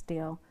kill, to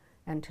steal,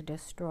 and to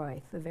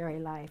destroy the very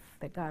life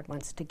that God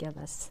wants to give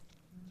us.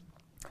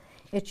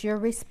 It's your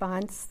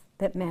response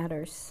that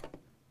matters.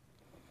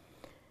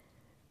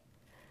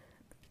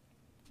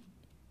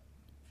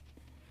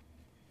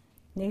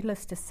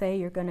 Needless to say,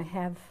 you're going to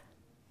have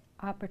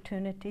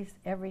opportunities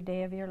every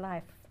day of your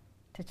life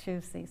to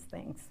choose these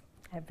things.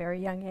 At a very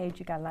young age,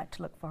 you got a lot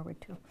to look forward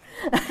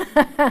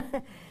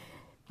to.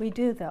 We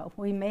do, though.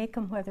 We make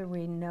them whether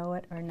we know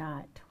it or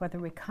not, whether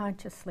we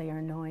consciously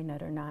are knowing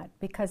it or not,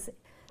 because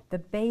the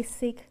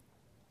basic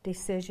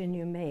decision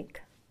you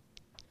make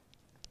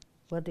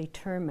will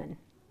determine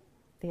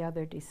the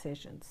other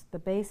decisions. The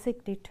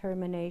basic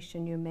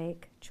determination you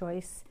make,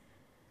 choice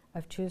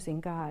of choosing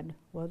God,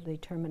 will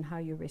determine how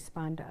you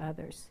respond to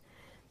others.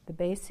 The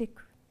basic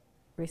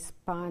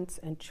response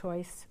and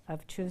choice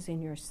of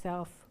choosing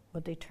yourself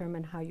will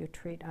determine how you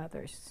treat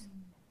others.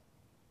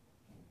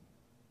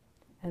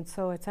 And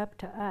so it's up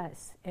to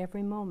us,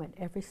 every moment,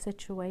 every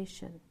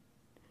situation,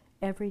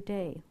 every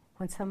day,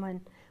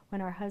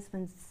 when our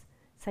husbands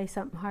say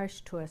something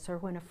harsh to us, or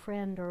when a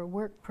friend or a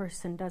work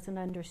person doesn't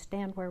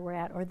understand where we're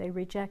at, or they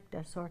reject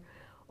us,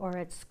 or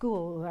at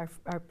school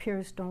our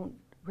peers don't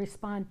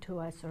respond to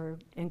us or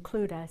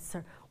include us,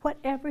 or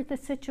whatever the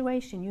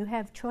situation, you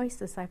have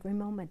choices every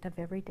moment of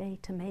every day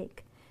to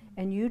make.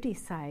 And you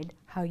decide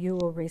how you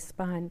will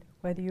respond,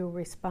 whether you will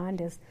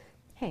respond as,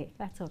 hey,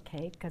 that's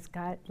okay, because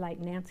God, like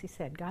Nancy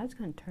said, God's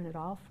going to turn it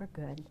all for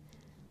good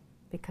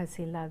because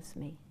He loves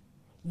me.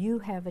 You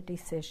have a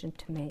decision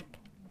to make.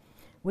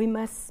 We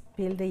must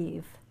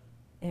believe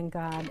in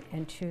God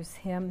and choose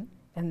Him,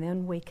 and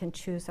then we can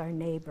choose our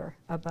neighbor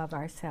above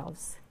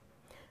ourselves.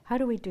 How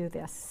do we do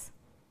this?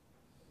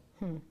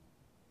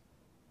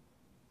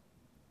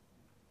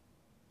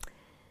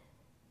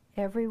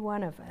 Every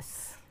one of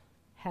us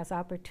has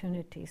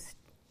opportunities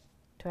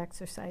to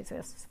exercise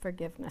this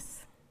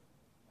forgiveness.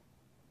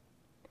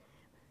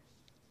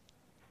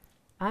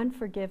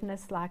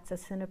 Unforgiveness locks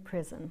us in a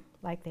prison,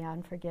 like the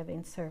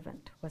unforgiving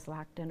servant was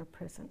locked in a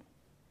prison.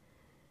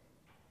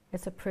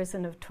 It's a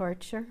prison of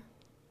torture,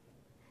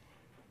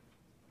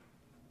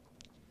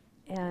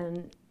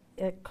 and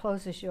it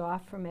closes you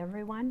off from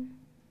everyone.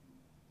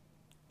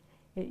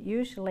 It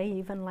usually,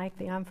 even like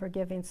the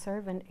unforgiving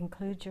servant,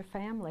 includes your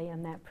family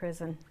in that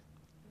prison.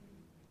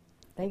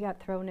 they got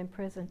thrown in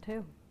prison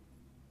too.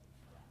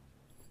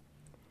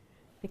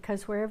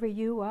 Because wherever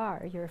you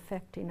are, you're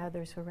affecting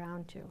others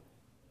around you.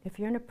 If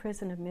you're in a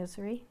prison of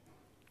misery,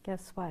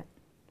 guess what?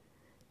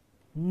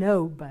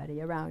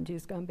 Nobody around you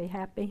is going to be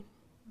happy.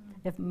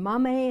 If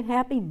Mama ain't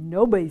happy,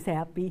 nobody's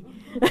happy.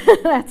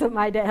 That's what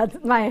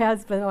my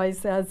husband always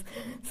says.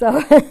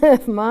 So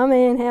if Mama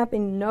ain't happy,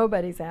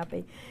 nobody's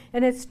happy.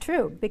 And it's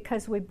true,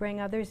 because we bring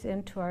others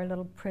into our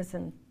little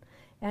prison.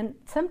 And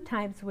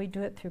sometimes we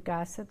do it through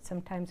gossip,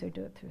 sometimes we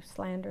do it through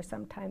slander,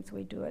 sometimes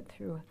we do it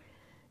through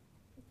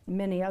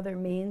many other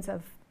means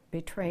of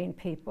betraying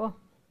people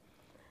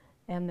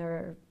and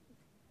their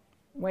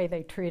way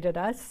they treated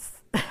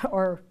us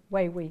or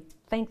way we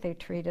think they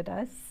treated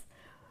us.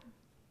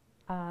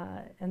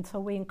 And so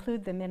we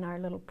include them in our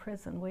little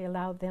prison. We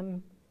allow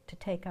them to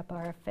take up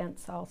our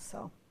offense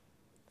also,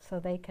 so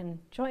they can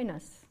join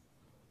us.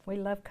 We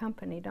love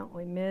company, don't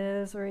we?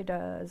 Misery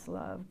does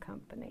love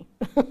company.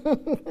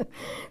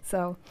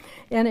 So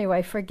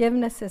anyway,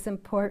 forgiveness is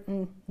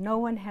important. No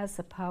one has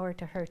the power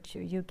to hurt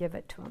you. You give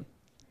it to them.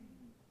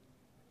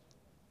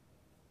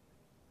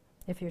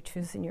 If you're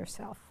choosing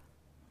yourself.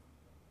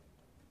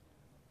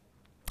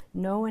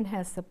 No one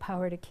has the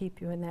power to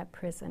keep you in that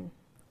prison.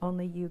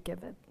 Only you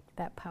give it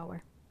that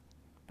power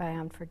by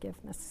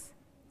unforgiveness.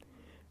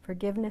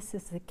 Forgiveness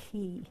is the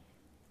key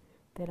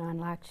that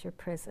unlocks your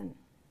prison.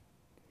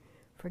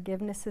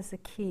 Forgiveness is the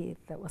key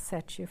that will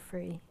set you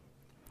free.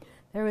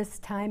 There was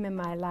a time in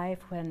my life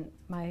when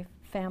my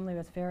family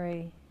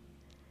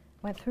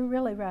went through a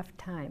really rough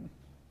time,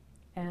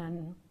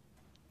 and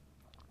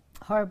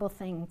horrible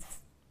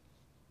things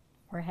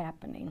were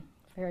happening,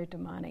 very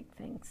demonic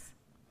things.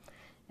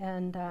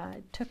 And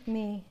it took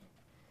me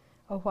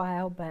a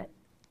while, but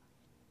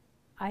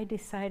I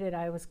decided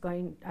I was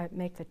going to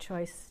make the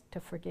choice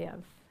to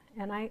forgive.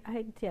 And I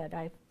did.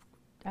 I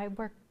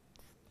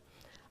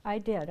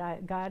did.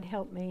 God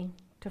helped me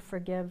to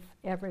forgive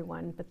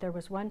everyone, but there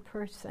was one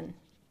person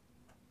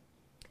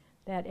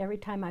that every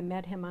time I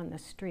met him on the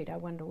street, I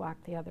wanted to walk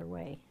the other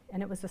way.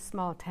 And it was a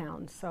small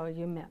town, so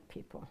you met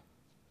people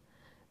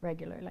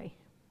regularly.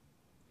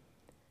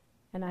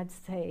 And I'd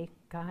say,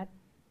 God,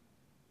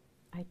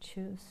 I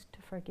choose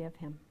to forgive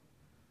him.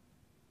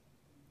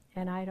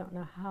 And I don't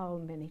know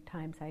how many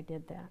times I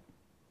did that,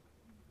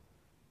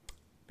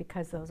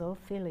 because those old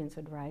feelings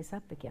would rise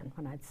up again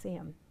when I'd see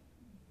him.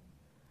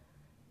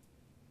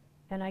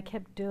 And I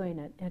kept doing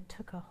it. It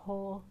took a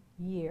whole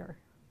year.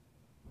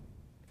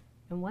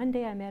 And one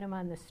day I met him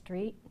on the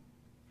street.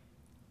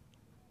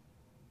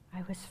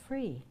 I was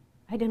free.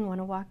 I didn't want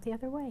to walk the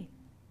other way.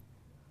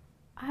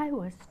 I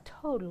was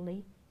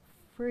totally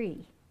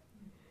free.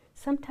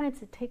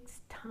 Sometimes it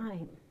takes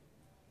time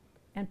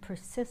and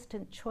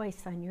persistent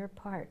choice on your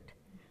part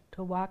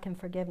to walk in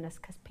forgiveness,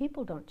 because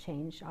people don't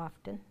change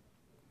often.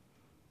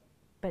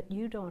 But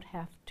you don't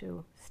have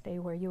to stay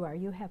where you are.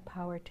 You have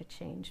power to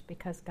change,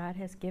 because God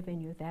has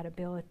given you that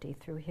ability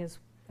through his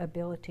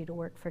ability to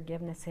work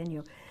forgiveness in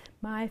you.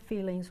 My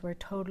feelings were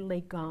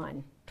totally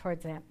gone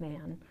towards that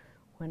man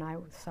when I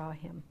saw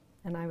him.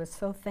 And I was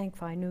so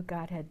thankful I knew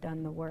God had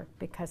done the work,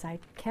 because I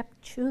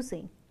kept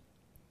choosing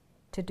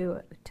to do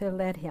it, to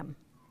let him.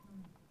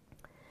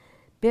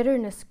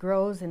 Bitterness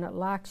grows and it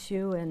locks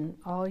you and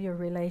all your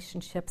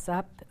relationships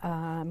up.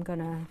 I'm going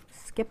to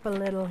skip a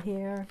little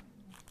here.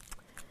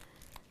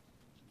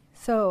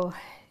 So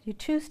you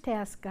choose to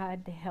ask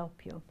God to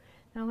help you.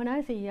 Now, when I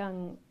was a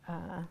young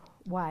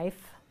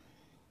wife,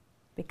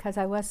 because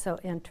I was so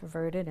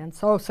introverted and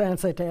so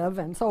sensitive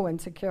and so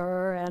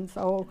insecure and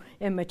so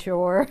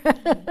immature,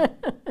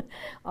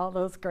 all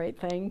those great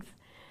things,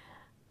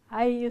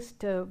 I used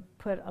to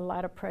put a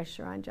lot of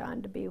pressure on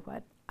John to be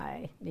what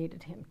I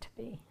needed him to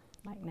be,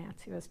 like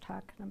Nancy was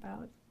talking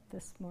about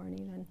this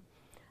morning. And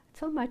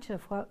so much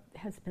of what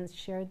has been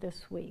shared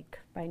this week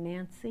by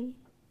Nancy,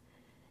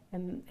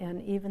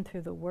 and even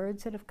through the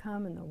words that have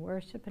come and the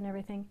worship and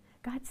everything,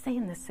 God's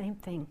saying the same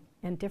thing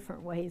in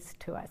different ways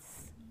to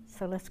us.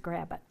 So let's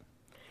grab it.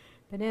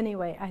 But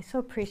anyway, I so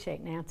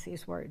appreciate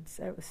Nancy's words.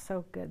 It was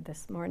so good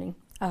this morning.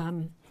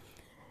 What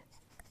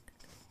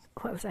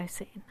was I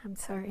saying? I'm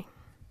sorry.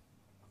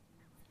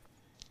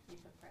 You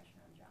put pressure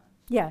on John.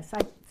 Yes,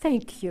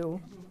 thank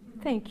you.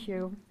 Thank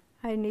you.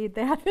 I need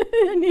that.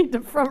 I need the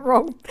front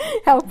row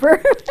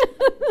helper.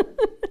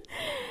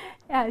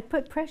 Yeah, I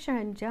put pressure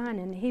on John,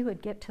 and he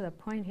would get to the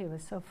point he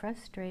was so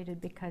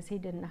frustrated because he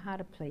didn't know how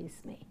to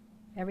please me.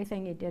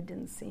 Everything he did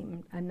didn't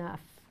seem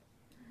enough.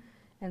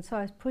 And so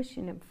I was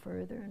pushing him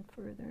further and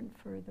further and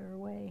further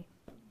away.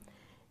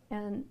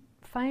 And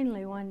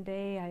finally one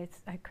day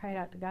I cried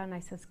out to God, and I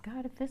says,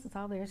 God, if this is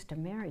all there is to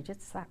marriage,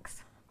 it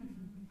sucks.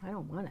 I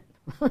don't want it.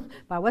 But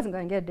I wasn't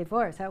going to get a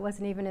divorce. That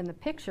wasn't even in the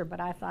picture, but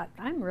I thought,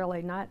 I'm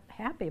really not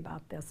happy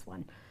about this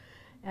one.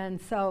 And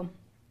so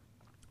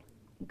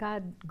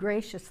God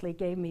graciously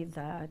gave me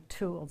the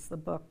tools, the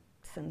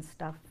books and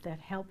stuff that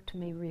helped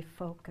me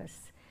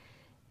refocus.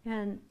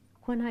 And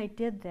when I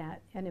did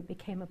that, and it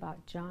became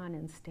about John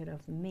instead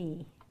of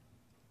me,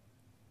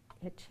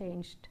 it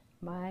changed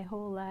my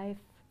whole life,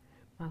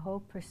 my whole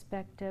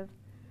perspective.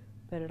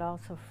 but it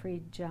also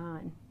freed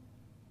John,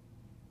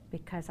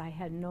 because I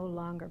had no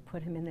longer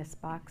put him in this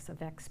box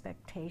of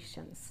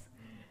expectations.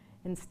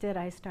 Instead,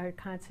 I started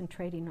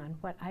concentrating on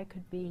what I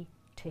could be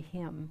to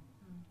him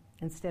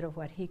instead of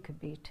what he could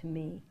be to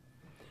me.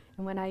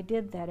 And when I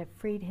did that, it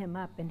freed him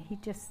up, and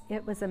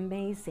it was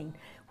amazing.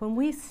 When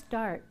we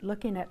start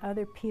looking at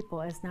other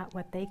people as not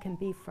what they can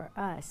be for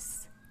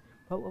us,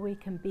 but what we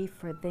can be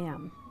for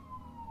them,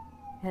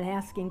 and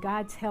asking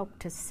God's help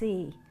to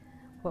see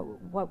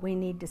what we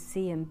need to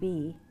see and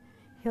be,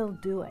 he'll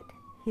do it.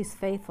 He's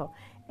faithful.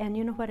 And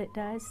you know what it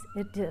does?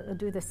 It'll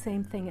do the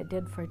same thing it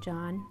did for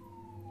John.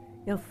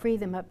 It'll free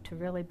them up to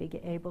really be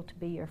able to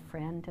be your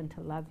friend and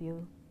to love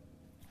you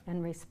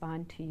and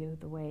respond to you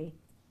the way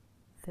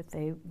that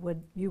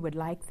you would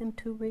like them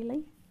to,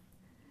 really.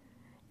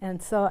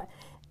 And so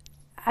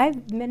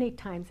I've many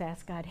times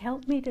asked God,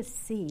 help me to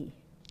see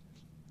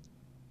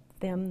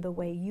them the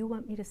way you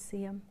want me to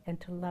see them, and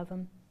to love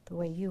them the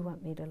way you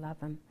want me to love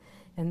them.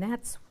 And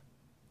that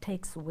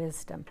takes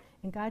wisdom.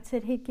 And God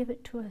said he'd give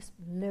it to us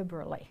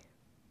liberally.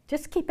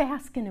 Just keep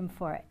asking him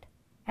for it.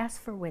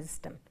 Ask for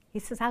wisdom. He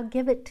says, I'll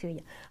give it to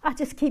you. I'll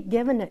just keep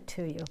giving it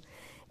to you.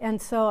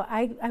 And so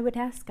I would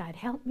ask God,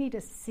 help me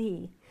to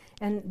see.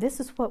 And this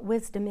is what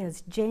wisdom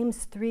is.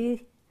 James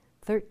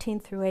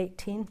 3:13 through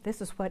 18.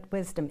 This is what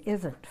wisdom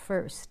isn't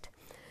first.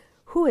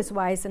 Who is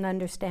wise and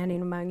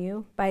understanding among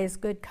you? By his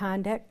good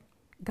conduct,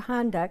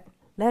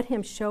 let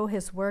him show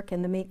his work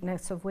in the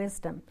meekness of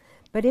wisdom.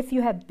 But if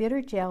you have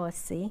bitter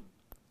jealousy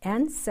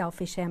and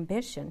selfish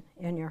ambition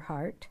in your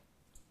heart,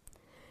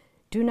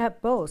 do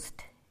not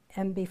boast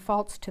and be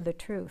false to the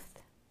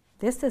truth.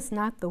 This is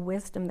not the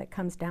wisdom that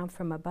comes down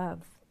from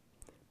above,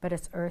 but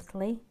it's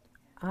earthly,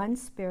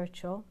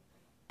 unspiritual,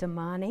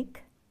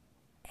 demonic,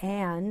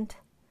 and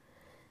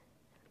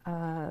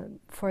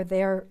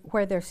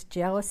where there's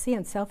jealousy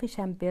and selfish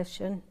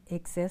ambition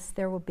exists,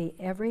 there will be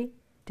every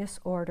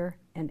disorder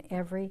and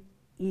every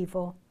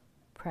evil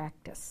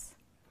practice.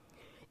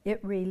 It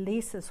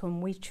releases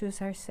when we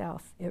choose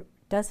ourselves. It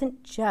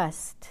doesn't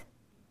just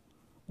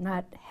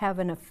not have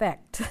an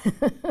effect.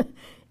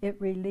 It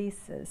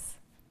releases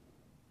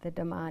the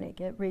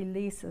demonic. It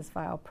releases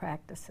vile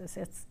practices.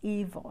 It's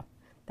evil.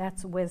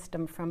 That's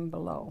wisdom from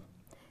below.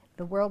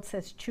 The world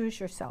says, choose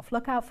yourself.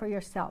 Look out for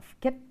yourself.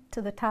 Get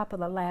to the top of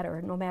the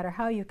ladder, no matter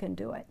how you can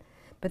do it.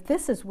 But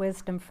this is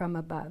wisdom from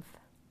above.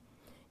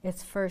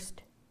 It's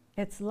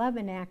love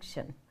in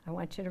action. I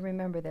want you to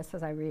remember this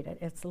as I read it.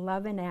 It's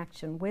love in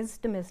action.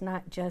 Wisdom is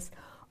not just,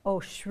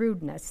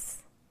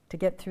 shrewdness to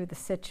get through the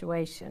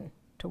situation,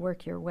 to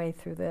work your way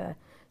to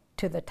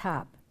the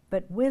top.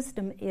 But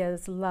wisdom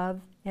is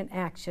love in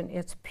action.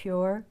 It's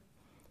pure,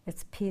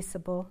 it's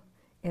peaceable,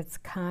 it's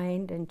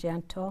kind and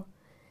gentle,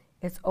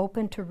 it's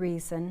open to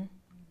reason,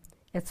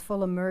 it's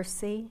full of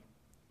mercy,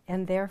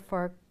 and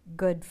therefore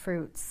good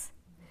fruits.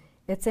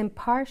 It's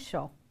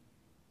impartial,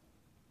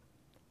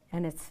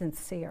 and it's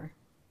sincere.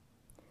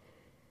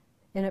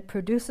 And it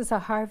produces a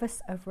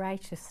harvest of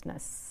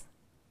righteousness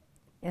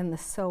in the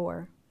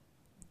sower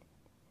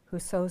who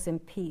sows in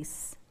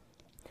peace.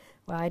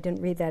 Well, I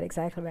didn't read that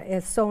exactly right.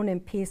 It's sown in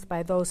peace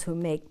by those who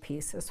make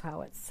peace, is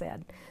how it's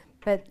said.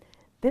 But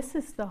this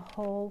is the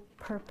whole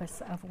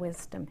purpose of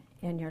wisdom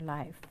in your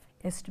life,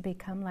 is to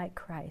become like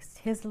Christ.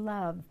 His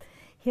love,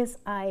 his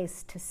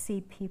eyes to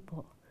see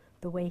people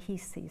the way he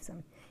sees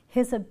them.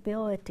 His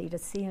ability to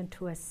see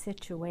into a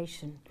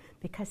situation,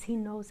 because he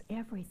knows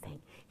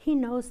everything. He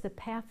knows the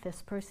path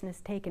this person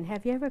has taken.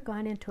 Have you ever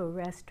gone into a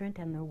restaurant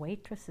and the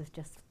waitress is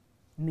just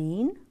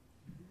mean?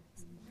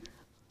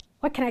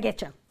 What can I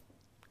get you?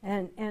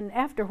 And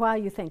after a while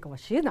you think, well,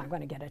 she's not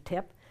going to get a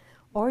tip.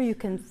 Or you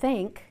can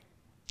think,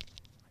 I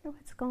wonder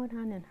what's going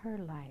on in her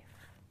life.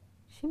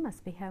 She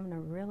must be having a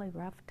really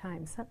rough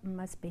time. Something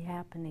must be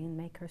happening and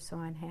make her so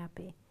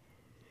unhappy.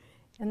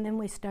 And then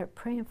we start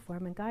praying for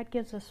them, and God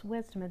gives us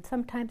wisdom, and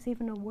sometimes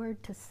even a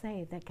word to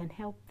say that can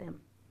help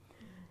them.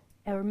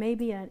 Or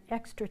maybe an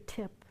extra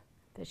tip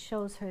that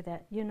shows her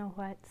that, you know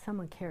what,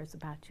 someone cares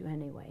about you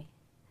anyway.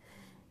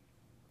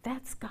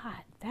 That's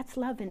God. That's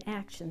love in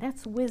action.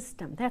 That's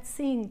wisdom. That's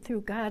seeing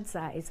through God's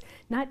eyes,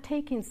 not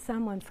taking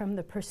someone from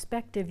the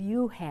perspective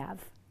you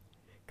have,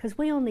 because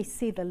we only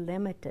see the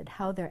limited,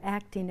 how they're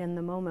acting in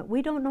the moment.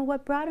 We don't know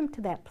what brought them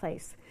to that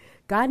place.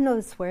 God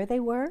knows where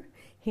they were.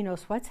 He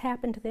knows what's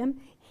happened to them.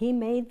 He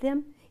made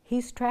them.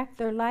 He's tracked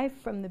their life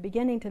from the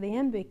beginning to the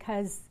end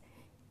because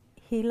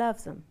he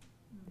loves them.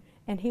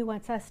 And he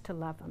wants us to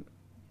love them.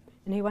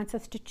 And he wants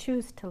us to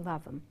choose to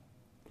love them.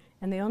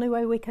 And the only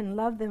way we can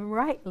love them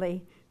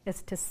rightly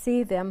is to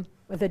see them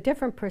with a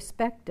different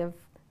perspective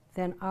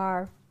than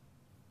our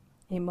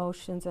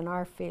emotions and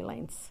our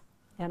feelings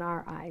and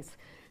our eyes.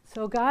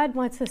 So God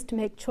wants us to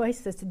make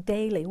choices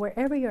daily,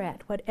 wherever you're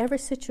at, whatever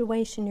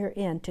situation you're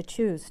in, to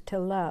choose to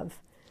love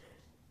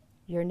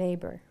your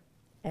neighbor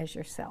as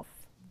yourself.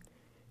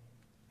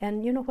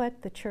 And you know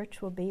what the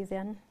church will be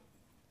then?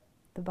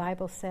 The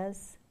Bible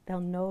says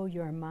they'll know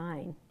you're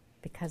mine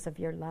because of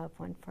your love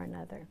one for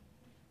another.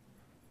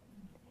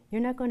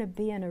 You're not going to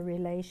be in a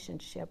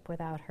relationship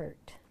without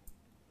hurt.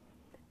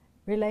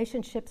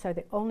 Relationships are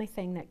the only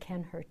thing that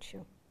can hurt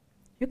you.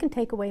 You can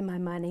take away my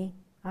money.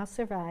 I'll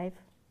survive.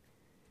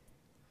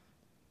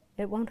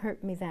 It won't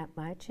hurt me that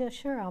much. Yeah,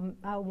 sure,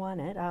 I'll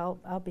want it.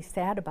 I'll be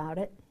sad about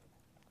it.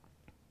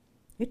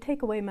 You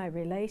take away my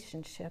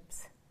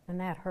relationships, and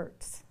that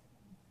hurts.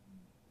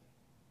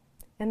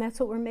 And that's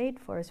what we're made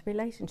for, is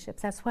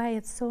relationships. That's why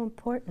it's so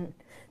important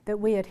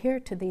that we adhere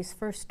to these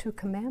first 2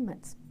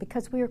 commandments,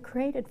 because we were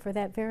created for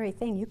that very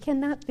thing. You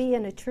cannot be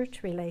in a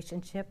church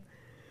relationship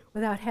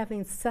without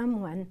having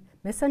someone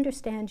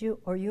misunderstand you,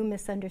 or you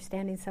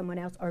misunderstanding someone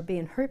else, or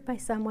being hurt by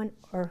someone,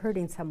 or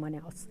hurting someone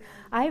else.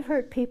 I've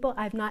hurt people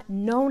I've not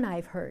known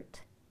I've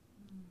hurt,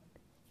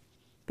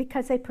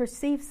 because they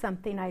perceived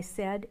something I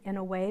said in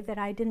a way that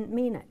I didn't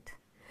mean it.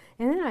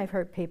 And then I've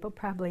hurt people,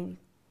 probably,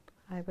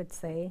 I would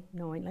say,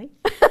 knowingly.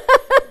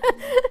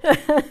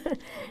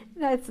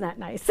 That's not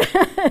nice.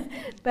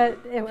 But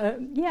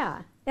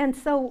yeah. And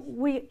so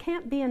we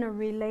can't be in a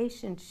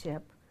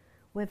relationship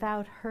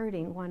without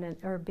hurting one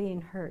or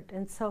being hurt.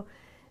 And so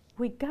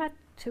we got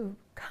to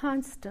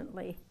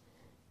constantly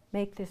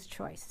make this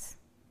choice.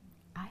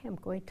 I am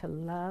going to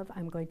love,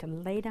 I'm going to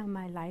lay down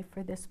my life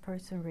for this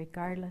person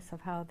regardless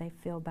of how they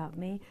feel about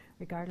me,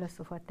 regardless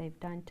of what they've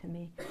done to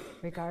me,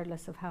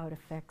 regardless of how it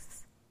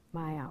affects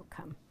my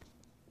outcome.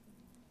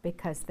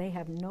 Because they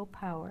have no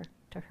power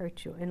to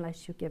hurt you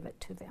unless you give it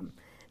to them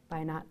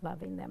by not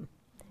loving them.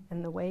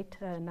 And the way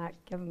to not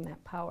give them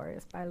that power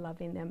is by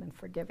loving them and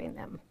forgiving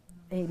them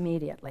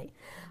immediately.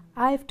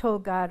 I've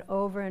told God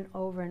over and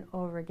over and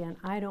over again,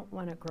 I don't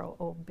want to grow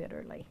old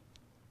bitterly.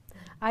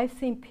 I've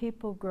seen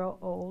people grow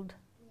old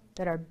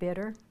that are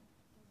bitter,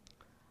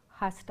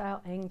 hostile,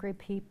 angry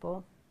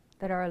people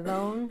that are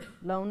alone,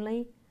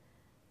 lonely,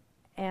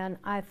 and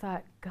I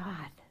thought,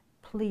 God,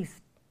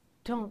 please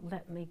don't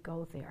let me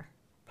go there,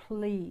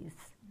 please.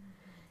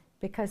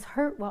 Because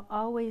hurt will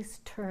always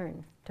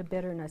turn to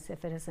bitterness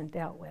if it isn't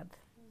dealt with.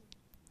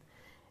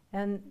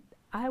 And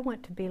I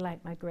want to be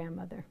like my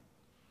grandmother.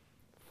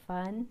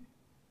 Fun,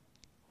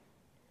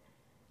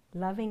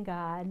 loving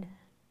God,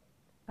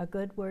 a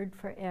good word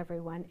for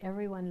everyone.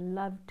 Everyone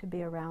loved to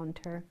be around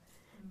her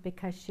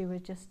because she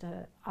was just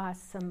an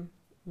awesome,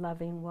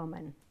 loving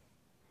woman.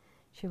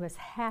 She was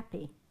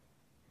happy.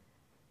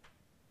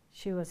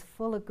 She was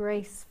full of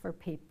grace for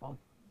people.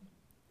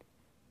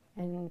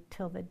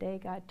 Until the day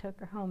God took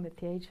her home at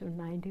the age of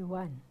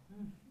 91.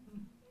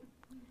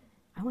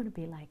 I want to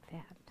be like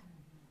that.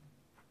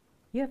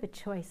 You have a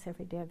choice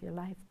every day of your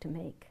life to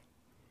make.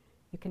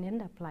 You can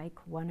end up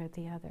like one or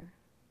the other.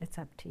 It's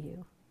up to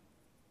you.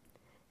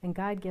 And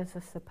God gives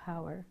us the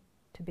power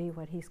to be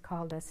what He's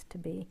called us to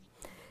be.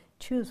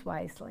 Choose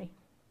wisely.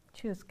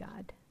 Choose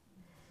God.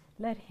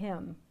 Let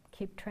Him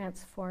keep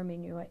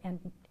transforming you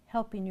and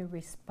helping you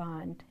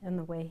respond in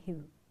the way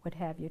He would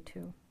have you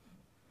to.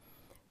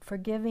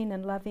 Forgiving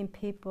and loving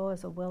people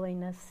is a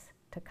willingness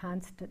to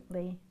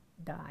constantly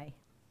die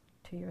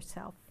to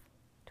yourself,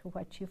 to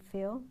what you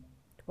feel,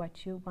 to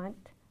what you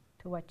want,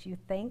 to what you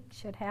think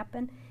should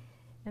happen,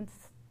 and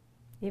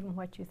even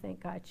what you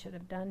think God should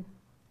have done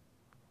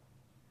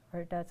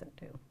or doesn't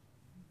do.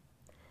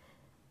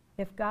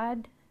 If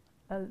God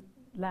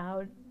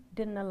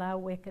didn't allow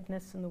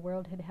wickedness in the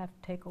world, He'd have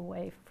to take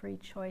away free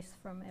choice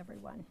from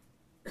everyone.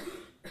 But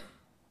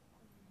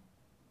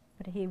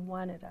He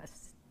wanted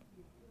us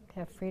to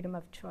have freedom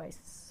of choice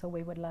so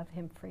we would love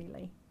Him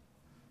freely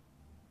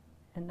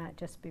and not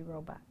just be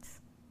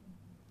robots.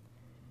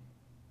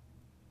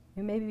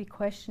 You may be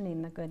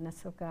questioning the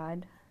goodness of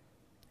God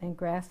and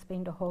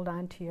grasping to hold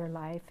on to your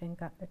life in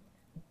God.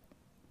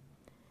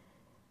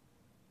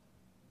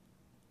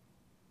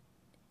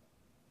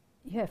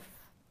 If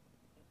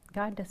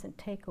God doesn't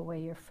take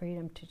away your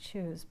freedom to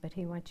choose, but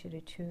He wants you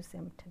to choose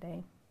Him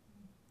today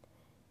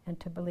and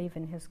to believe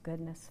in His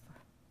goodness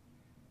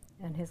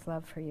and His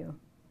love for you.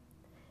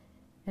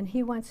 And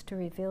He wants to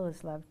reveal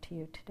His love to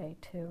you today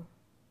too.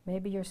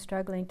 Maybe you're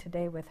struggling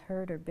today with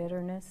hurt or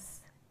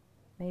bitterness,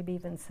 maybe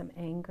even some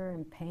anger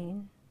and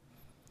pain,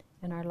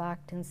 and are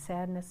locked in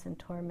sadness and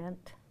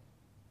torment.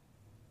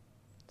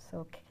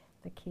 So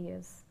the key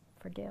is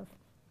forgive.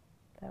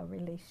 That'll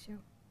release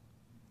you.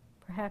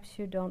 Perhaps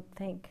you don't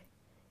think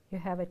you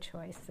have a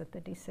choice, that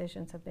the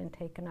decisions have been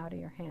taken out of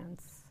your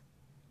hands.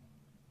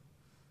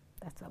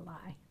 That's a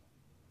lie.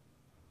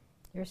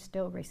 You're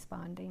still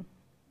responding.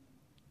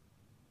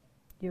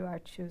 You are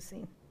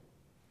choosing.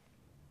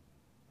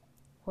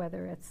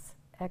 Whether it's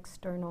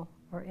external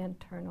or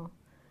internal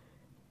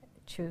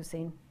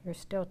choosing, you're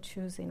still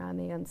choosing on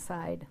the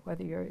inside,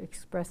 whether you're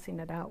expressing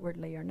it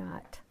outwardly or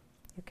not.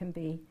 You can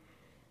be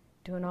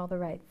doing all the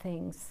right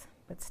things,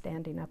 but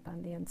standing up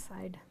on the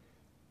inside.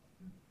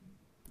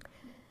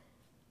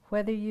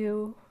 Whether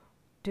you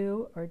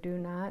do or do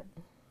not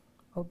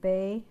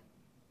obey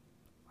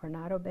or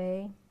not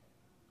obey,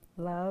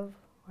 love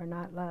or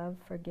not love,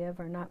 forgive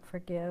or not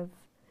forgive,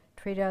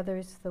 treat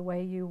others the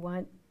way you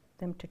want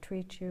them to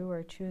treat you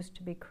or choose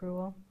to be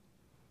cruel,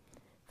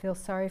 feel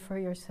sorry for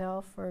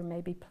yourself or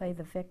maybe play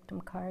the victim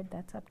card,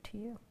 that's up to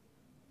you.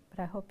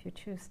 But I hope you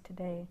choose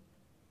today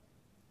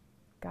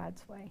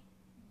God's way.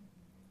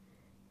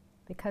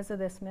 because of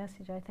this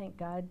message, I think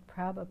God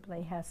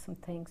probably has some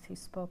things He's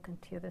spoken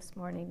to you this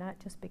morning, not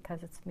just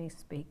because it's me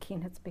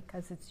speaking, it's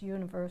because it's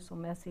universal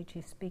message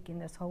He's speaking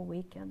this whole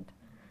weekend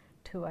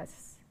to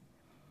us.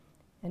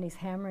 And He's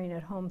hammering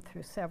it home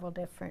through several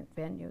different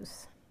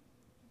venues,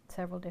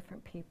 several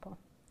different people.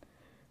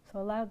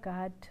 So allow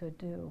God to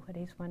do what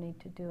He's wanting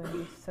to do in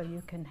you so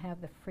you can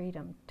have the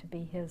freedom to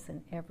be His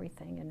in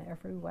everything, in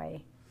every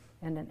way,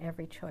 and in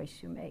every choice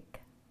you make.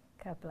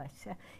 God bless you.